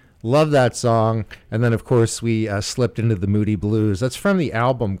 Love that song. And then, of course, we slipped into the Moody Blues. That's from the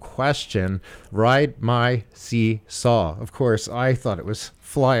album Question, Ride My Seesaw. Of course, I thought it was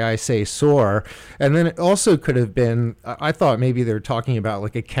Fly, I Say Soar. And then it also could have been, I thought maybe they were talking about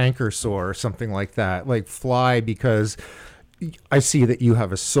like a canker sore or something like that. Like fly because I see that you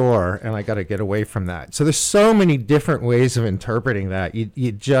have a sore and I got to get away from that. So there's so many different ways of interpreting that.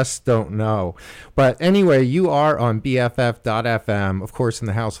 You just don't know. But anyway, you are on BFF.FM, of course, in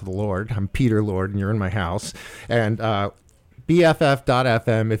the House of the Lord. I'm Peter Lord and you're in my house. And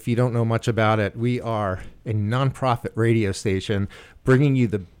BFF.FM, if you don't know much about it, we are a nonprofit radio station bringing you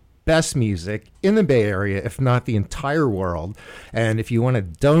the best music in the Bay Area, if not the entire world. And if you want to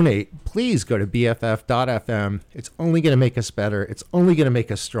donate, please go to BFF.FM. It's only going to make us better. It's only going to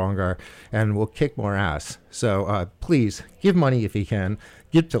make us stronger, and we'll kick more ass. So please give money if you can.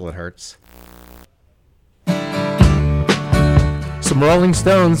 Give till it hurts. Some Rolling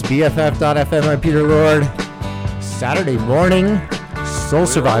Stones, BFF.FM. I'm Peter Lord. Saturday morning, Soul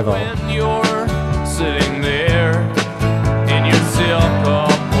Survival. When you're sitting there in your silk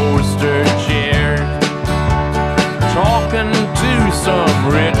poster chair, talking to some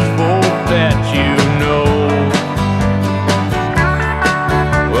rich folk that you know.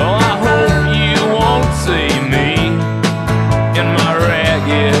 Well, I hope you won't see me in my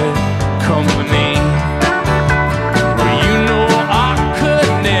ragged company, where you know I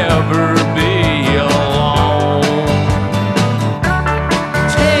could never be alone.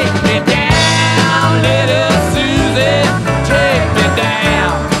 Take me down, little Susie, take me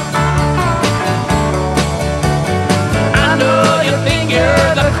down. I know you think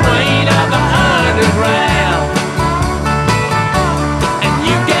you're the queen of the underground, and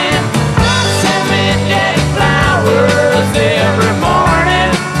you can send me dead flowers every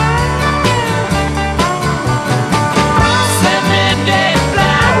morning. Send me dead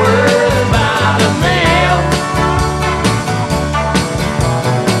flowers by the mail.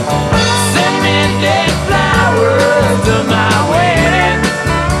 Send me dead flowers to my wedding,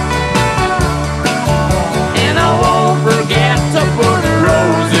 and I won't forget to put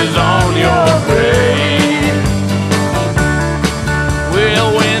roses on your grave. Well,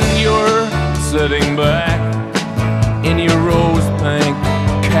 when you're sitting back in your rose pink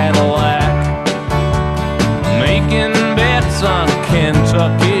Cadillac, making bets on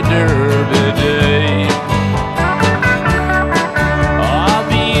Kentucky Derby Day, I'll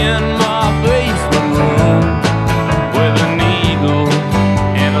be in my basement room with a needle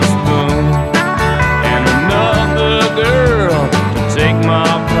and a spoon, and another girl to take my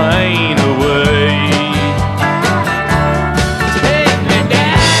pain away. Take me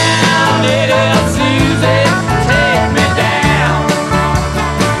down, little Susie, take me down.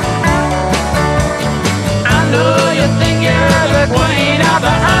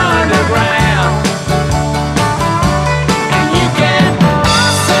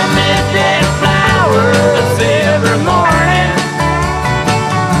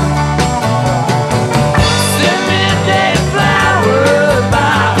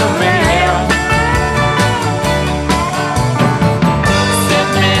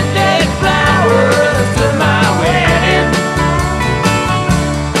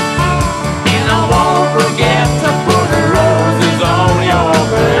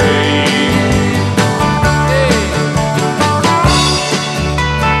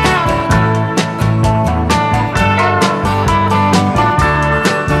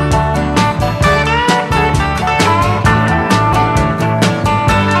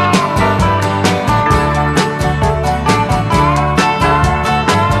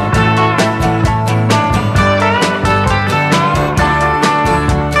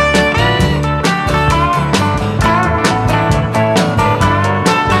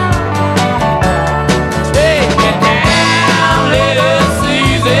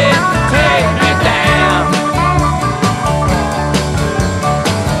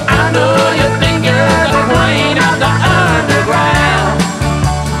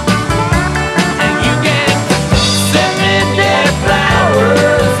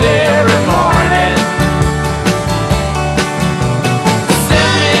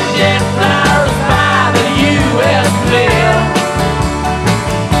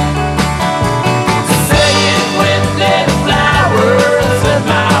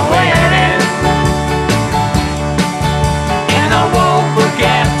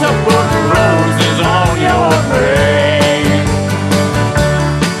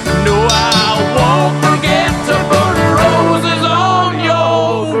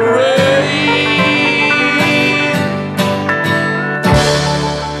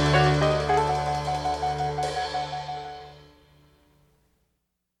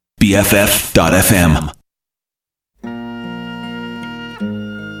 BFF.FM.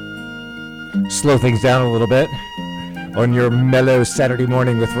 Slow things down a little bit on your mellow Saturday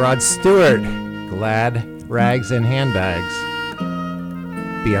morning with Rod Stewart. Glad Rags and Handbags.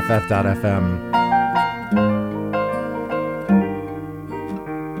 BFF.FM.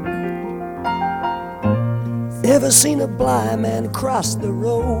 Ever seen a blind man cross the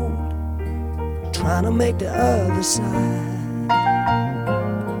road, trying to make the other side?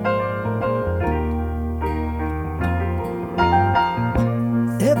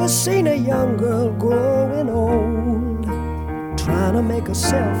 Ever seen a young girl growing old, trying to make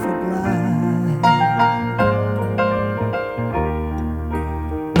herself a bride?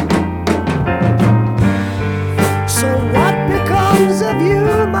 So what becomes of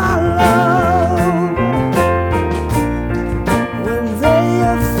you, my love, when they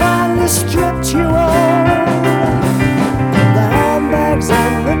have finally stripped you of the handbags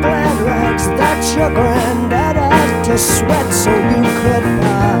and the glad rags that your granddad had to sweat so you could buy?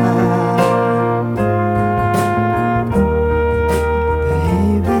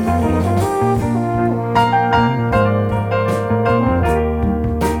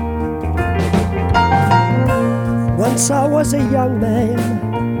 Once I was a young man,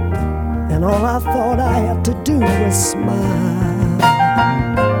 and all I thought I had to do was smile.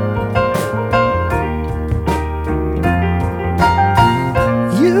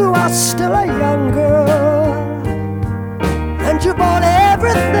 You are still a young girl, and you bought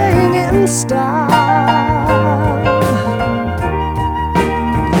everything in style.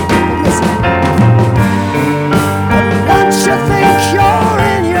 Listen, but don't you think you're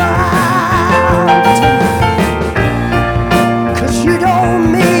in your act? You don't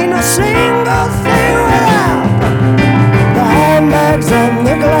mean a single thing without the handbags and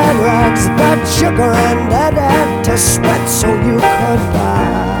the glad rags that your granddad had to sweat so you could buy.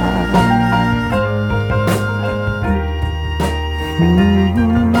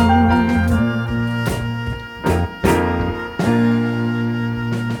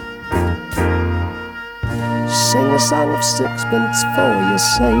 Sing a song of sixpence for your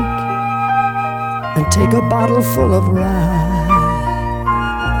sake, and take a bottle full of rye.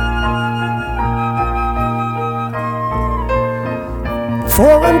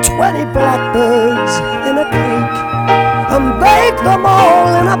 4 and 20 blackbirds in a cake, and bake them all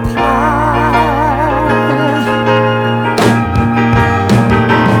in a pie.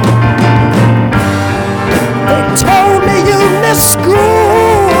 They told me you missed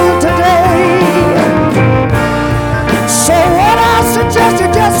school today, so what I suggest you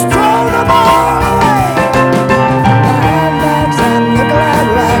just throw them all away. The handbags and the glad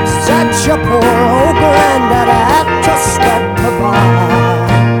rags that your poor old granddad had to sweat to buy.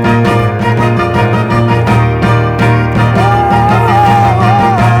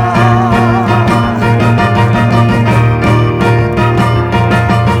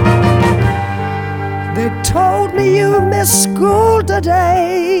 School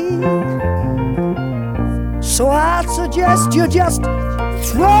today, so I suggest you just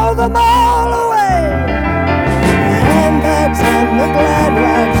throw them all away. The handbags and the glad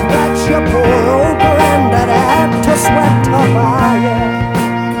rags that your poor old granddad had to sweat to buy.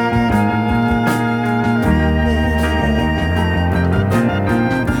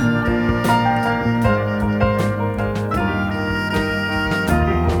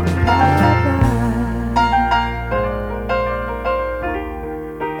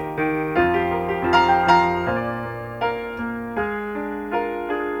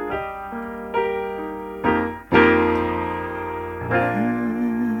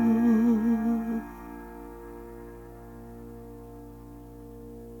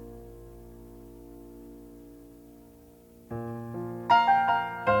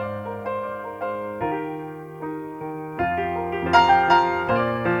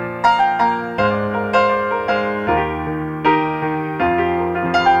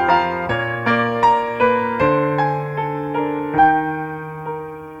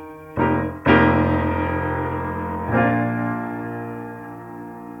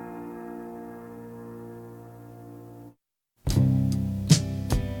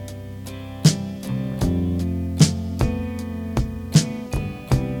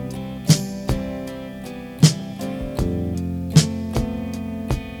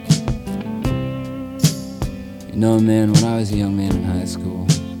 No, man, when I was a young man in high school,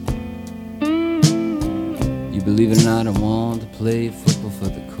 you believe it or not, I wanted to play football for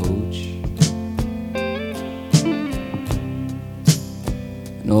the coach.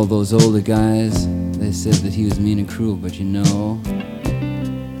 And all those older guys, they said that he was mean and cruel, but you know,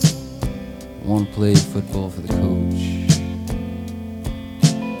 I want to play football for the coach.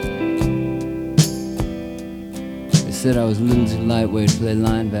 said I was a little too lightweight to play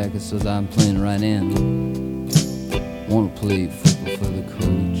linebacker, so I'm playing right end. Want to play football for the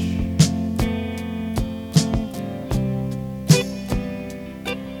coach.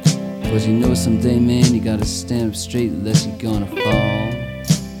 Cause you know someday, man, you gotta stand up straight unless you're gonna fall.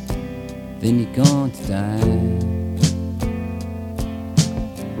 Then you're going to die.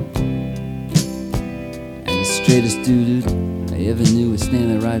 And the straightest dude I ever knew was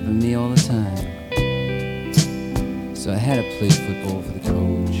standing right by me all the time. So I had to play football for the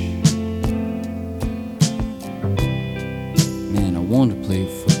coach. Man, I wanted to play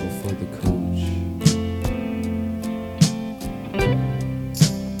football for the coach.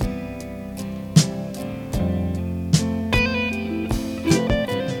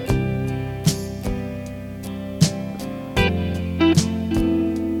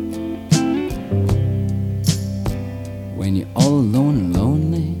 When you're all alone and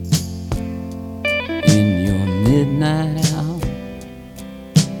lonely in your midnight hour,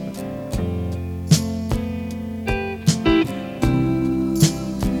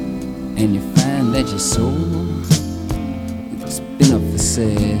 and you find that your soul has been up for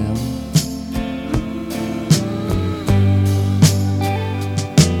sale,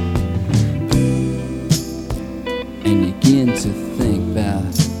 and you begin to think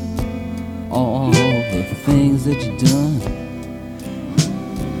about all the things that you've done.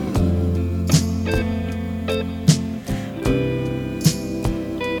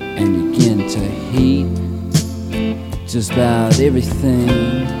 And you begin to hate just about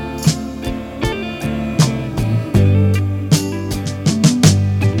everything.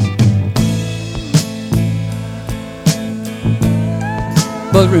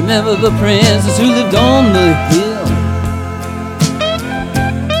 But remember the princess who lived on the hill,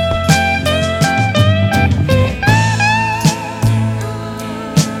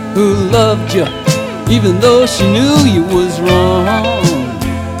 who loved you even though she knew you was wrong.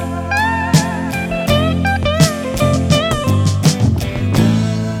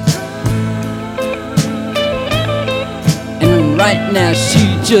 And right now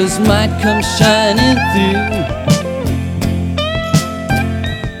she just might come shining through.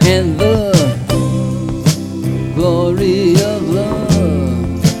 And the glory of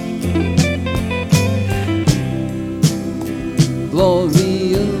love,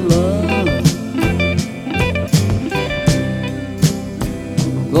 glory of love,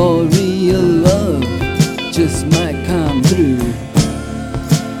 glory of love just might come through.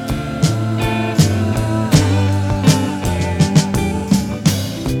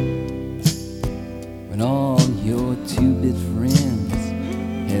 When all your two-bit friends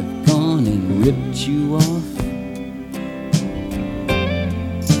have gone and ripped you off,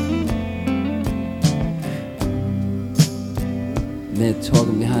 they're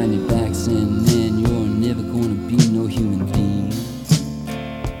talking behind your back saying, man, you're never gonna be no human being.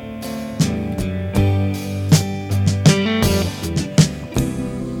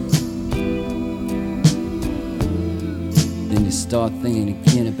 Then you start thinking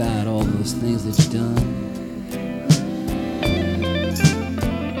again about all those things that you've done.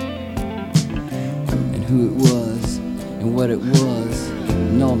 And who it was, and what it was,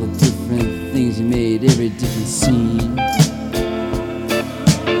 and all the different things you made, every different scene.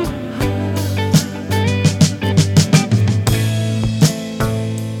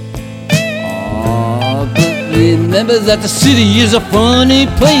 Remember that the city is a funny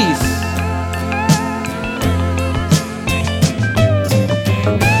place.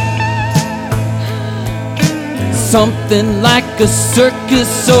 Something like a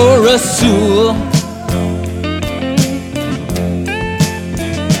circus or a zoo.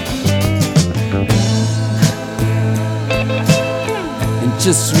 And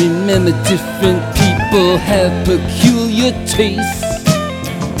just remember, different people have peculiar tastes.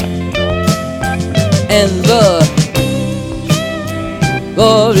 And the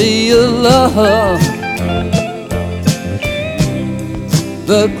glory of love,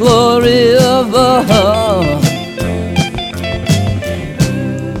 the glory of love,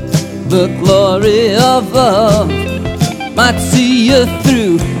 the glory of love might see you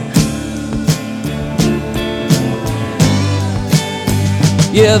through.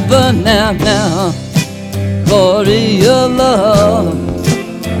 Yeah, but now, glory of love,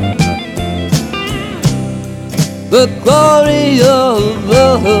 the glory of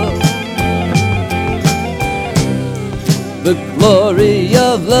love, the glory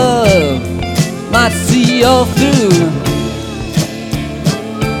of love might see you all through.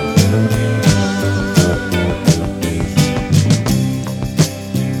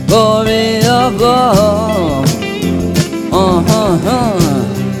 Glory of love,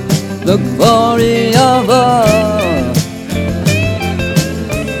 the glory of love.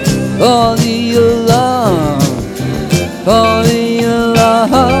 all of your love, all of your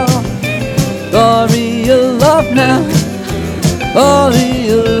love, all of your love now, all of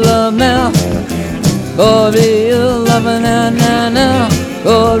your love now, all of your love now, now, now,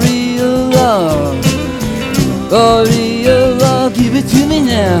 all of your love, all of your love, give it to me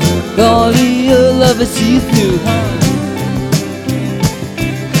now, all of your love, I see you through.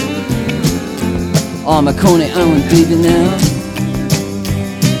 On my Coney Island, baby, now.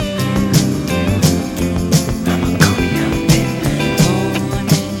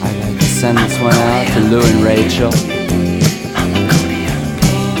 I'd like to send this one out to Lou and Rachel,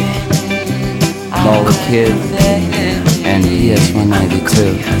 all the kids, and ES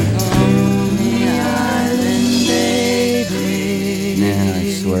 192. Man, I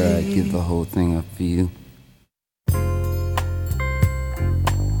swear I'd give the whole thing up for you.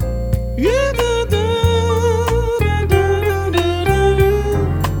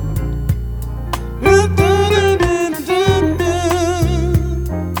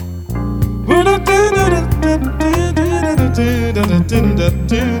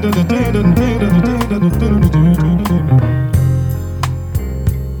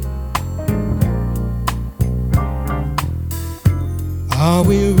 Are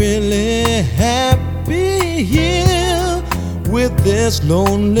we really happy here with this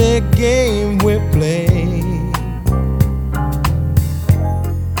lonely game we play?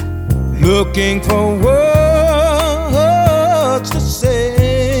 Looking for words to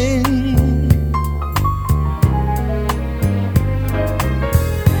say,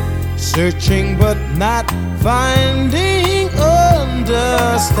 searching but not finding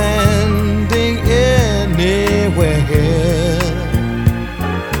understanding anywhere.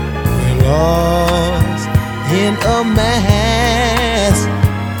 We're lost in a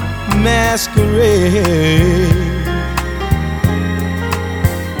masquerade,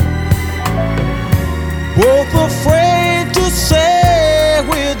 both afraid to say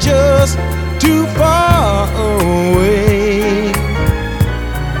we're just too far away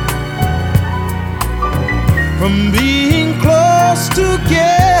from being close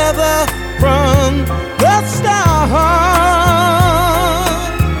together from the start.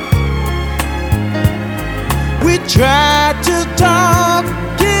 We tried to talk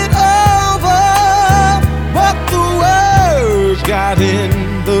it over, but the words got in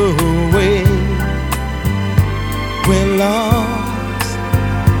the way. We're lost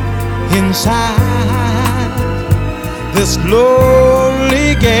inside this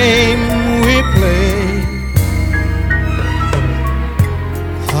lonely game we play.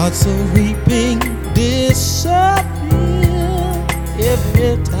 Hearts are weeping disappear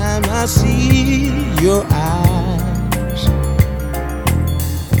every time I see your eyes.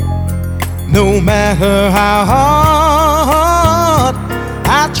 No matter how hard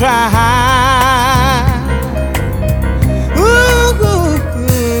I try to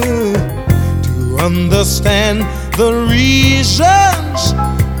understand the reasons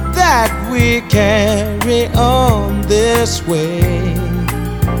that we carry on this way.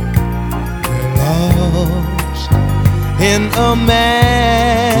 We're lost in a masquerade.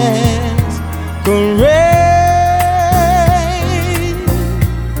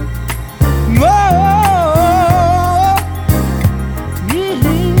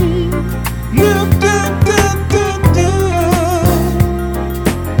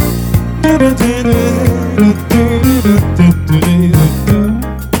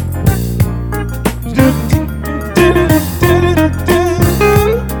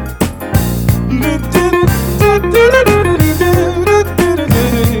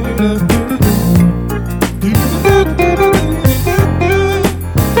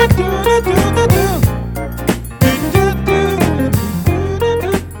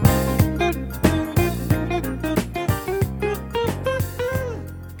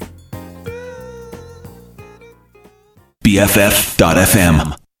 BFF.FM.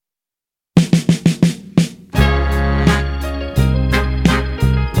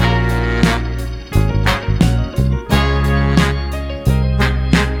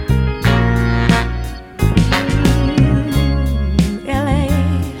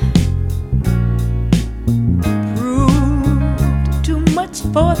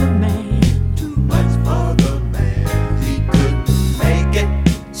 For the man, too much for the man, he couldn't make it.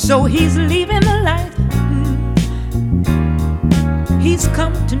 So he's leaving the life he's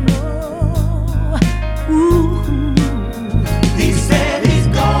come to know. Ooh. He said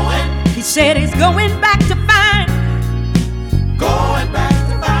he's going back to find,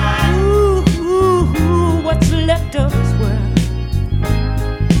 ooh, what's left of his world,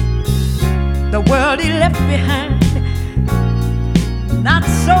 the world he left behind not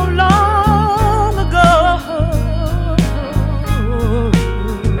so long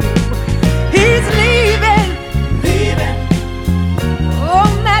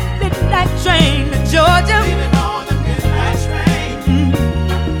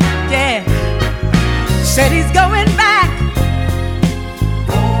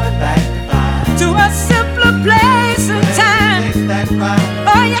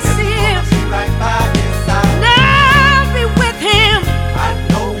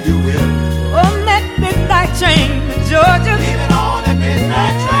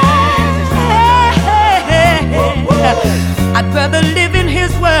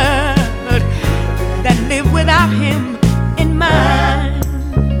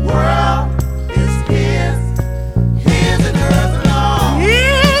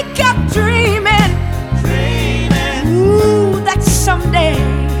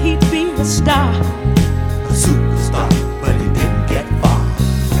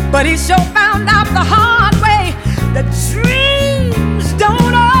But he sure found out the hard way that dreams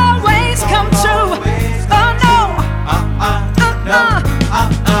don't always come true. Oh no.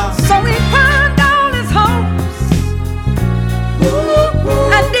 So he pawned all his hopes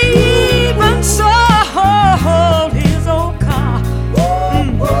and even sold his old car.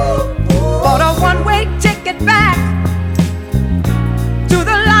 Bought a one-way ticket back to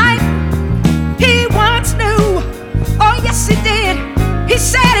the life he once knew. Oh yes he did. He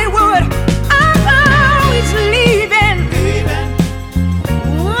said he would. Oh, he's leaving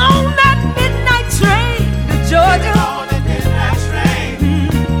on that midnight train to Georgia.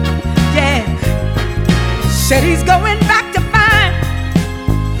 Yeah. Said he's going back to find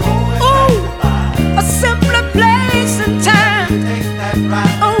a simpler place and time.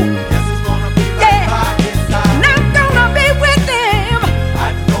 Oh, yeah. And I'm gonna be with him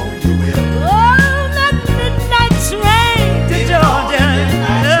on that midnight train to Georgia.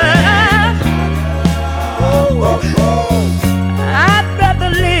 I'd rather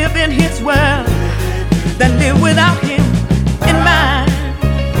live in his world than live without him in mine.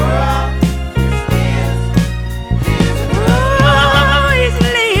 Oh, he's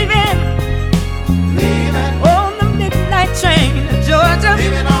leaving on the midnight train to Georgia.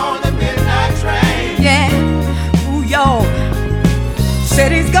 Yeah, ooh, y'all.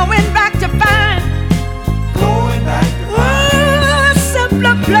 Said he's going back to find a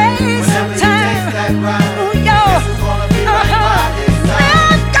simpler place and time. Ooh, y'all.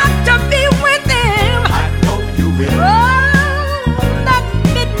 I've got to be with him. Oh, that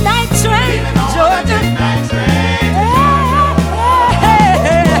midnight train to Georgia.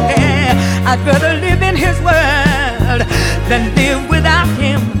 I'd rather live in his world than live without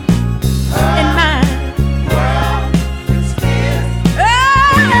him in mine.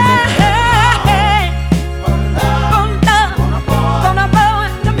 Gonna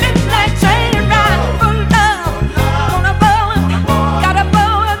board the midnight train and ride for love. Gonna board, gotta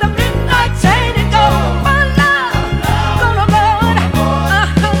board the midnight train and go for love. Gonna board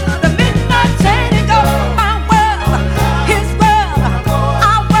the midnight train and go. My world, his world,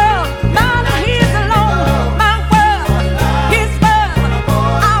 our world, mine and his alone. My world, his world,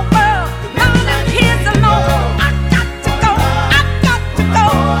 our world, mine and his alone. I got to go, I got to go,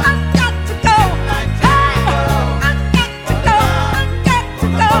 I got to go. Hey, I got to go, I got to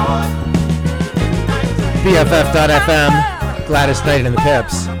go. BFF.FM, Gladys Knight and the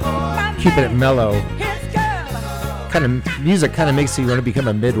Pips, keeping it mellow. Kind of music kind of makes you want to become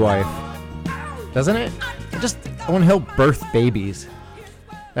a midwife, doesn't it? I want to help birth babies.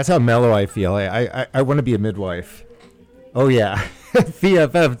 That's how mellow I feel. I want to be a midwife. Oh yeah.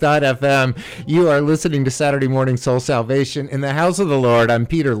 BFF.FM. You are listening to Saturday Morning Soul Salvation in the House of the Lord. I'm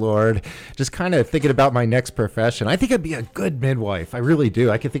Peter Lord. Just kind of thinking about my next profession. I think I'd be a good midwife. I really do.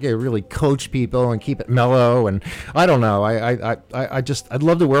 I could think I really coach people and keep it mellow. And I don't know. I'd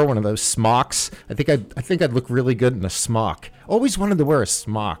love to wear one of those smocks. I think I'd look really good in a smock. Always wanted to wear a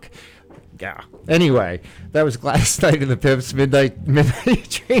smock. Yeah. Anyway, that was Gladys Knight and the Pips, midnight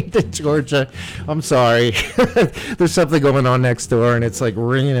train to Georgia. I'm sorry. There's something going on next door, and it's like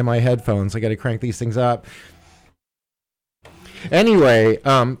ringing in my headphones. I got to crank these things up. Anyway,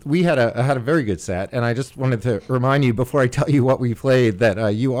 we had a very good set, and I just wanted to remind you before I tell you what we played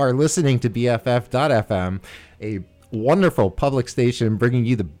that you are listening to BFF.FM, a wonderful public station bringing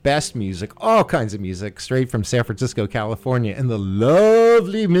you the best music, all kinds of music, straight from San Francisco, California, in the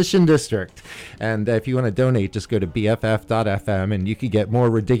lovely Mission District. And if you want to donate, just go to BFF.FM, and you can get more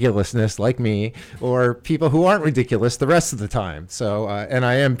ridiculousness like me, or people who aren't ridiculous the rest of the time. So, and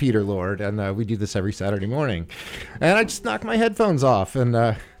I am Peter Lord, and we do this every Saturday morning. And I just knocked my headphones off,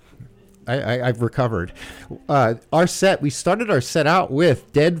 and I've recovered. We started our set out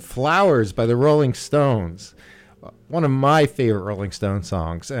with Dead Flowers by the Rolling Stones. One of my favorite Rolling Stone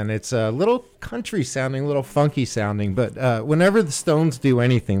songs, and it's a little country sounding, a little funky sounding, but whenever the Stones do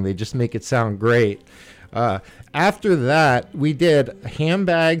anything, they just make it sound great. After that, we did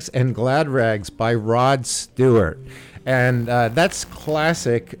Handbags and Glad Rags by Rod Stewart, and that's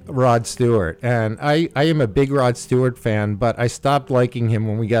classic Rod Stewart, and I am a big Rod Stewart fan, but I stopped liking him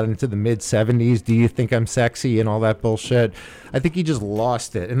when we got into the mid-70s, Do You Think I'm Sexy and all that bullshit. I think he just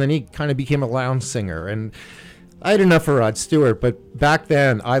lost it, and then he kind of became a lounge singer, and I had enough of Rod Stewart, but back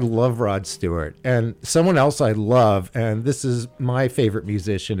then I love Rod Stewart. And someone else I love, and this is my favorite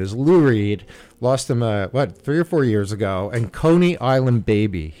musician, is Lou Reed. Lost him 3 or 4 years ago. And Coney Island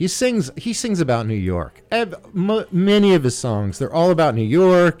Baby. He sings about New York. Many of his songs, they're all about New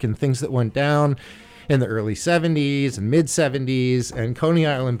York and things that went down in the early 70s and mid 70s. And Coney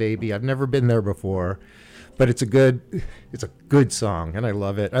Island Baby, I've never been there before, but it's a good song, and I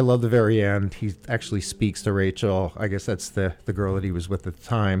love it. I love the very end. He actually speaks to Rachel. I guess that's the girl that he was with at the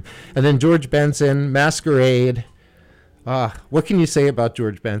time. And then George Benson, Masquerade. What can you say about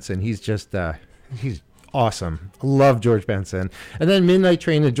George Benson? He's just he's awesome. I love George Benson. And then Midnight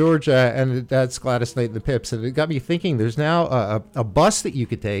Train to Georgia, and that's Gladys Knight and the Pips. And it got me thinking, there's now a bus that you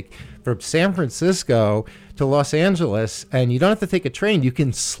could take from San Francisco to Los Angeles, and you don't have to take a train. You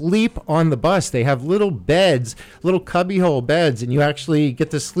can sleep on the bus. They have little beds, little cubbyhole beds, and you actually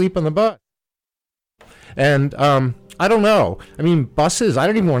get to sleep on the bus. And I don't know. I mean, buses, I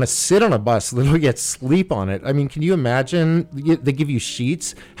don't even want to sit on a bus, literally get sleep on it. I mean, can you imagine they give you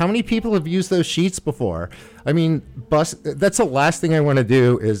sheets? How many people have used those sheets before? I mean, that's the last thing I want to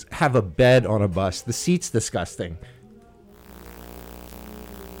do is have a bed on a bus. The seat's disgusting.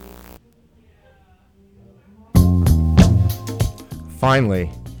 Finally,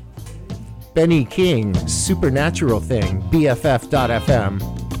 Benny King, Supernatural Thing, BFF.FM,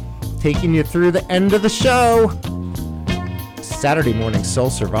 taking you through the end of the show. Saturday morning soul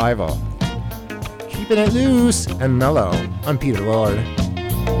survival. Keeping it loose and mellow. I'm Peter Lord.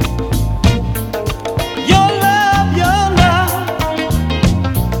 Your love,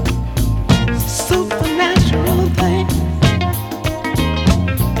 supernatural thing.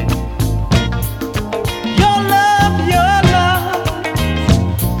 Your love,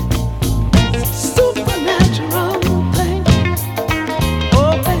 supernatural thing.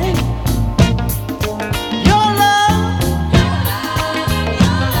 Oh, babe. Your love,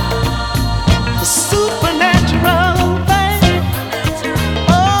 supernatural thing.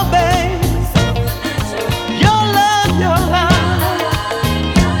 Oh, babe. Your love,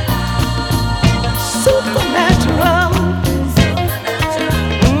 supernatural.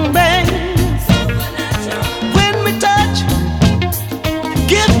 Babe. When we touch,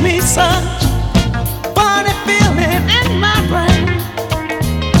 give me such funny feeling in my brain.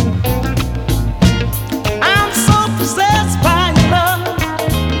 I'm so possessed by your love.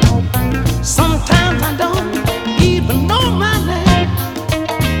 Sometimes I don't even know my name.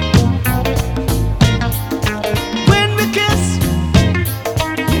 When we kiss,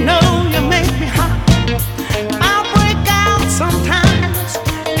 you know you make me hot. I'll break out sometimes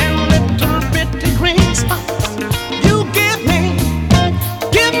in little bitty green spots. You give me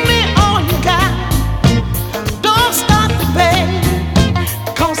all you got. Don't stop the baby,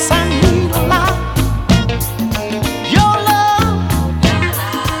 'cause I need a lot. Your love,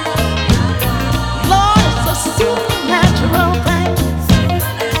 Lord, it's a supernatural thing.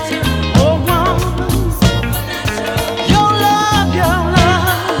 Oh, woman, your love,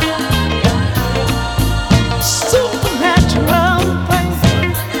 supernatural thing.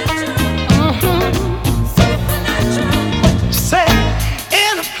 What you say?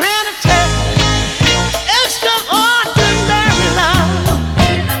 Interplanetary, extraordinary love.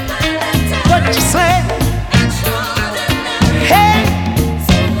 What you say? Hey,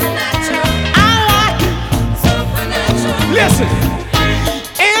 I like it. Listen,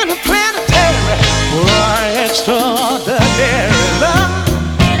 interplanetary, why extraordinary love.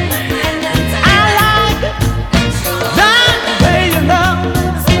 I like it. That way you love.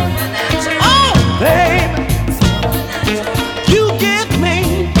 Oh, baby, you give me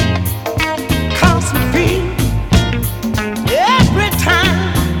constant feel every time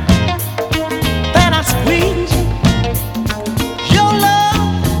that I squeeze you. Your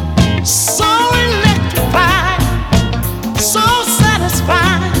love, so electrified, so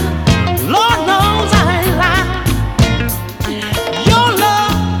satisfied. Lord knows I ain't lying. Your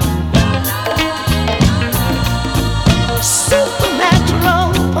love, supernatural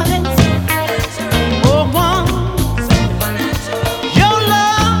things. Oh, woman, your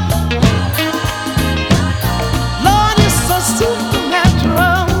love, Lord, it's a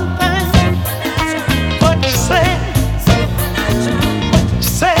supernatural thing. What you say? What you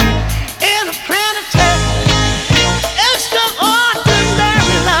say? Interplanetary,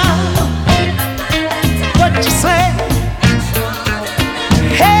 extraordinary love. What you say?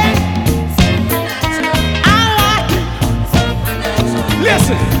 Hey, I like it.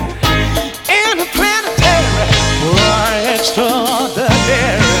 Listen, interplanetary, why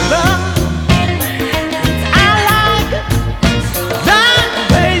extraordinary love. I like it. That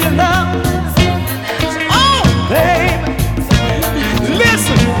way you love. Oh, baby,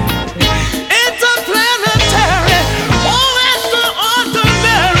 listen, interplanetary, oh,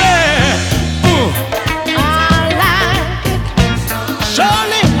 extraordinary. I like it.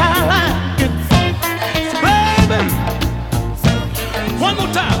 Surely I like it, baby. One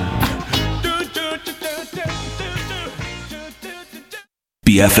more time.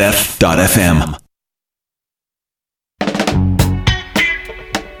 BFF.FM.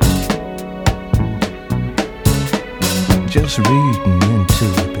 just reading into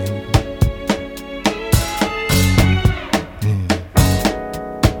you, baby. Yeah.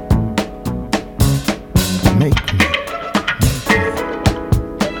 Make me.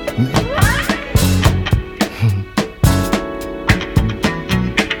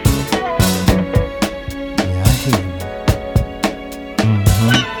 Yeah, I hear you.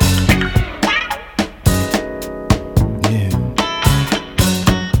 Yeah.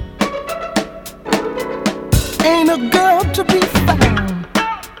 Ain't a girl to be found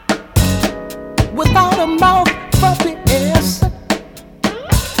without a mouth for the ass.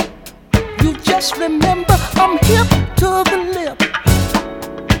 You just remember I'm hip to the lip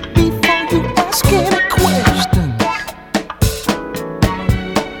before you ask any questions.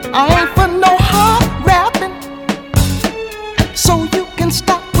 I ain't for no hard rapping, so you can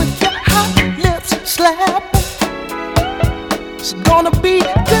stop with your hot lips slapping. It's gonna be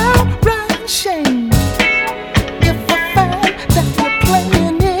downright shame if I find that you're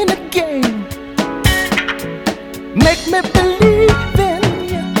playing in a game. Make me believe in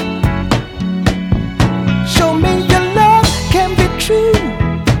you. Show me your love can be true.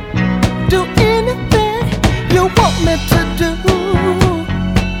 Do anything you want me to do.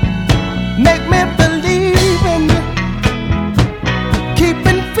 Make me believe in you. Keep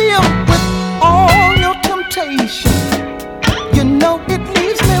and feel with all your temptation. You know it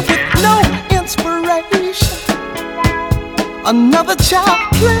leaves me with no inspiration. Another child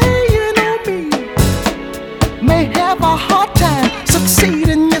playing on me may have a hard time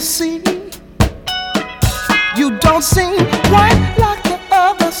succeeding, you see. You don't seem quite like the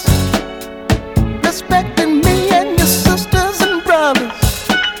others, respecting me and your sisters and brothers.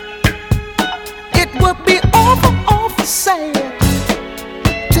 It would be awful, awful sad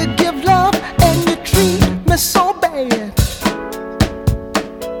to give love and you treat me so bad.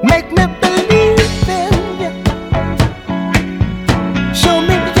 Make me believe in you. Show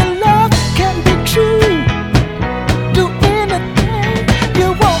me your love can be true. Do anything you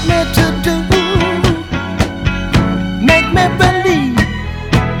want me to do. Make me believe.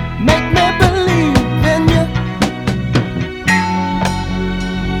 Make me believe in you.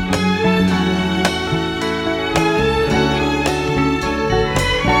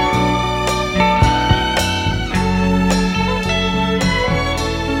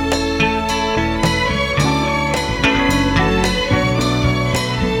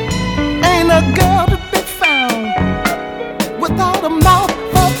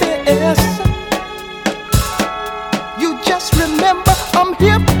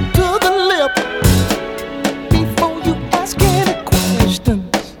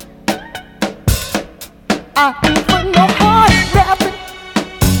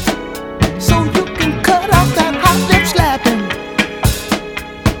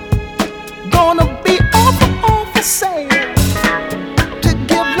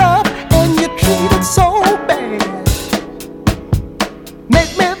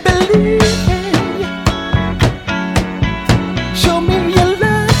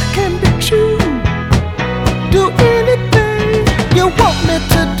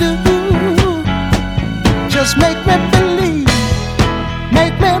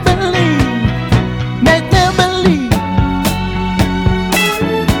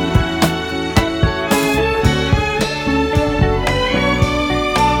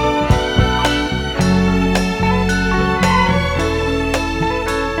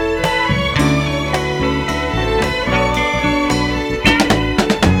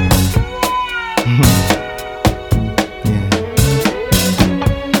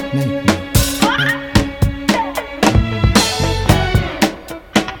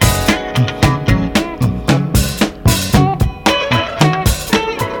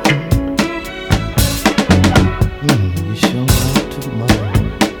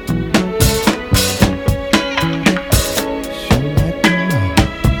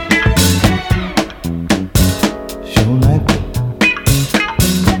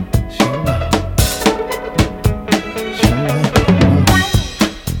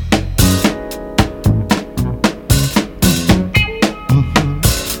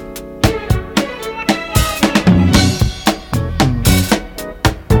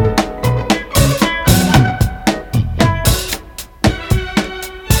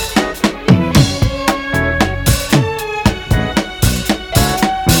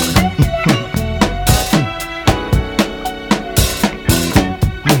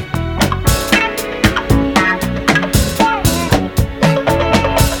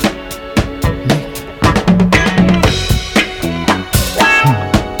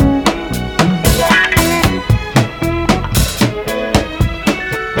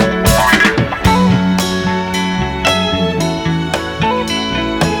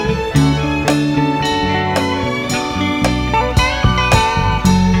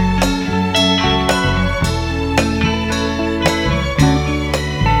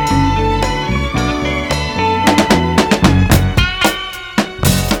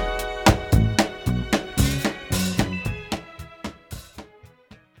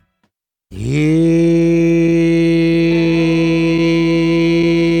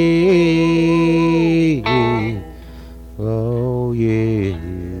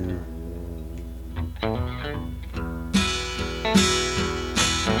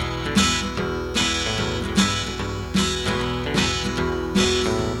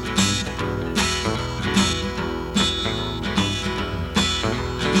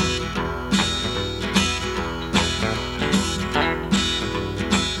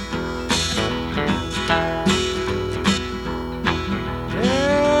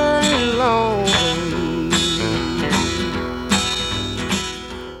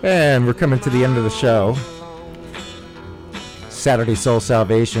 again, we're coming to the end of the show. Saturday Soul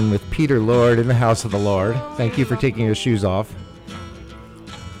Salvation with Peter Lord in the House of the Lord. Thank you for taking your shoes off.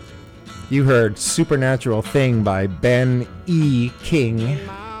 You heard Supernatural Thing by Ben E. King.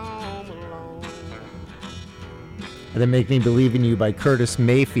 And then Make Me Believe in You by Curtis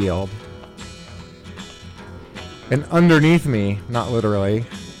Mayfield. And Underneath Me, not literally,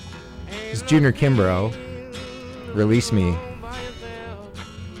 is Junior Kimbrough. Release Me.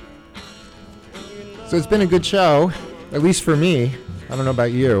 So it's been a good show, at least for me. I don't know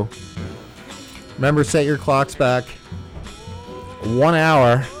about you. Remember, set your clocks back 1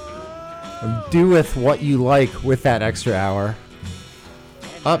 hour. And do with what you like with that extra hour.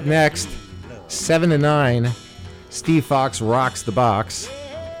 Up next, 7 to 9, Steve Fox rocks the box.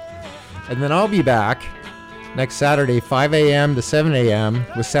 And then I'll be back next Saturday, 5 a.m. to 7 a.m.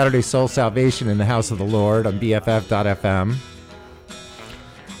 with Saturday Soul Salvation in the House of the Lord on BFF.FM.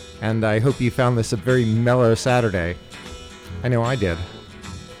 And I hope you found this a very mellow Saturday. I know I did.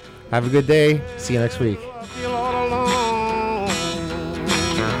 Have a good day. See you next week.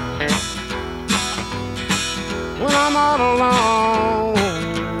 When I'm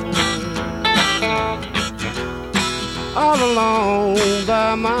all alone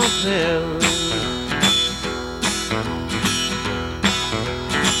by myself.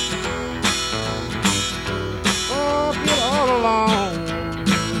 Oh, get all alone.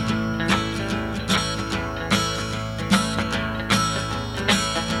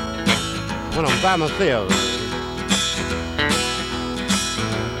 When I'm by myself.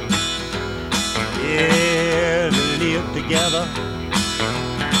 Yeah, live together.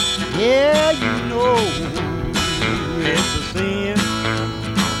 Yeah, you know it's a sin.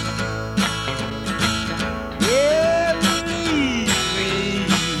 Yeah, believe me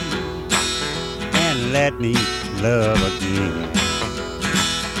and let me love again.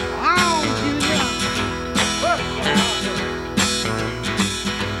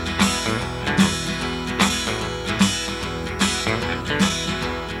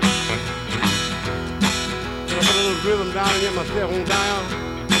 Rhythm down and get myself on down.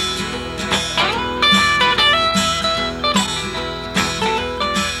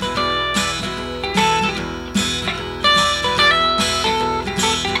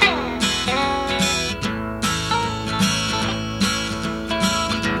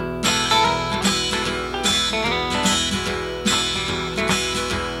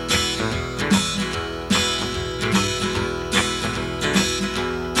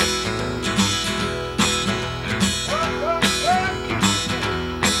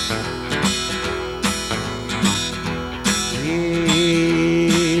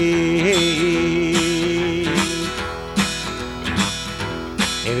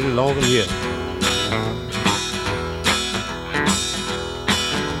 Over here.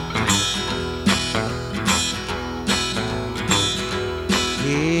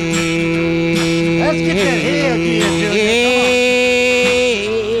 Let's get that hair again, Junior.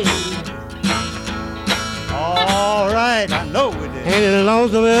 All right, I know we did. And it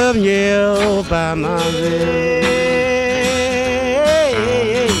lonesome up, yeah, by myself.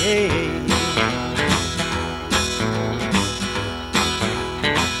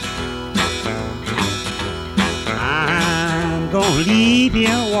 Leave you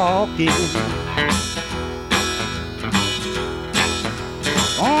walking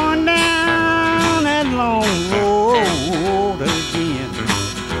on down that long